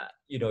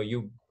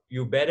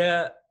you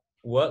better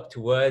work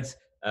towards,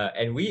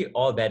 and we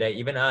all better,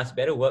 even us,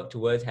 better work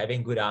towards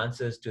having good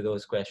answers to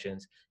those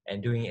questions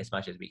and doing as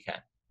much as we can.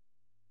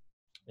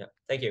 Yeah,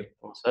 thank you.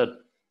 Well said.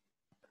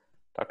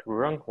 Dr.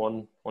 Guirong,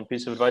 one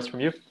piece of advice from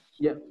you?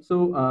 Yeah,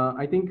 so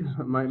I think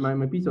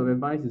my piece of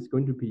advice is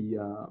going to be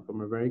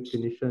from a very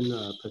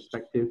clinician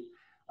perspective.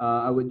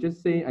 I would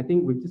just say, I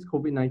think with this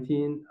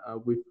COVID-19,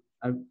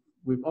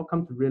 we've all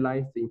come to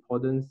realize the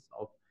importance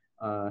of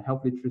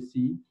health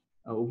literacy.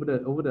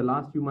 Over the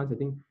last few months, I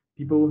think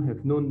people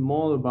have known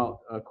more about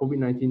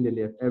COVID-19 than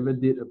they have ever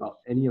did about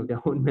any of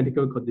their own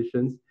medical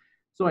conditions.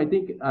 So I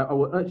think I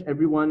would urge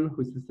everyone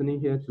who's listening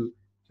here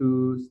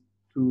to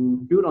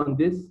build on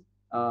this.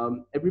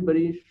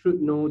 Everybody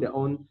should know their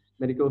own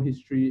medical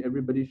history.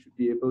 Everybody should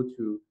be able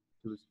to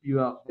spew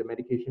out the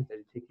medications that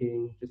they're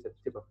taking just at the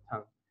tip of the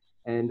tongue.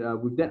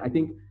 And with that, I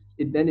think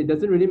it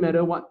doesn't really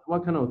matter what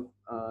kind of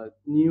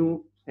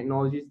new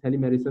technologies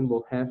telemedicine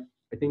will have.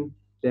 I think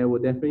there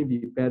will definitely be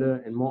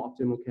better and more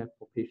optimal care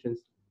for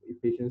patients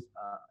if patients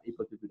are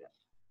able to do that.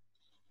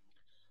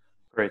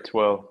 Great.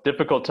 Well,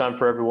 difficult time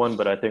for everyone,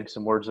 but I think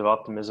some words of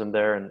optimism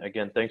there. And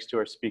again, thanks to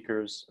our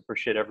speakers.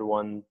 Appreciate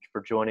everyone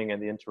for joining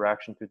and the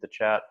interaction through the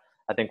chat.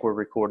 I think we're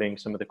recording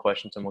some of the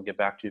questions and we'll get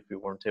back to you if we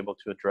weren't able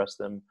to address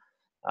them.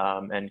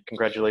 And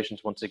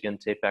congratulations once again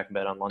to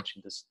APACMed on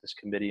launching this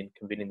committee and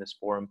convening this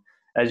forum.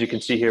 As you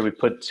can see here, we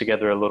put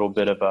together a little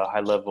bit of a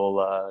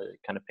high-level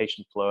kind of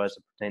patient flow as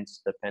it pertains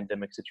to the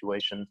pandemic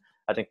situation.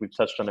 I think we've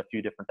touched on a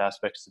few different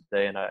aspects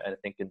today, and I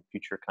think in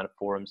future kind of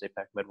forums,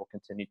 APACMed will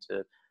continue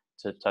to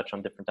touch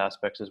on different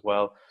aspects as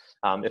well.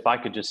 If I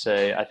could just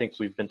say, I think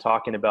we've been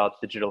talking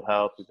about digital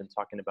health, we've been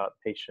talking about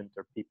patient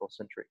or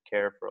people-centric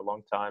care for a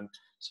long time.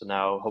 So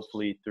now,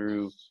 hopefully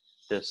through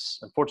this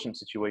unfortunate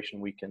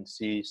situation, we can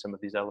see some of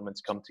these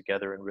elements come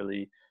together and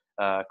really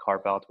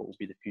carve out what will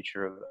be the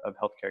future of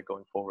healthcare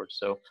going forward.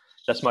 So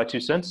that's my 2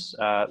 cents.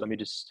 Let me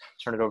just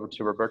turn it over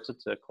to Roberta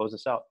to close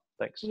this out.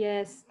 Thanks.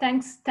 Yes,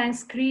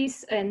 thanks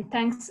Chris, and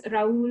thanks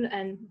Rahul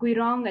and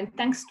Guirong, and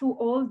thanks to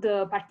all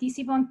the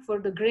participants for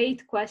the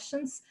great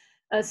questions.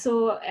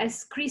 So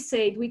as Chris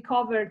said, we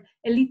covered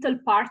a little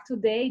part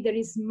today. There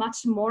is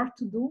much more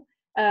to do.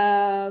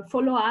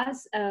 Follow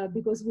us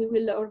because we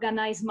will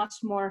organize much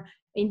more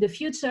in the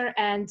future,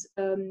 and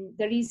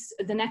there is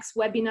the next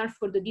webinar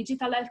for the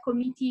Digital Health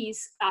Committee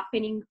is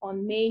happening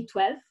on May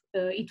 12th.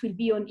 It will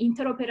be on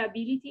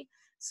interoperability,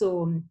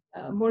 so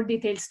more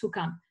details to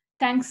come.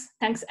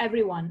 Thanks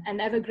everyone,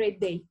 and have a great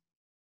day.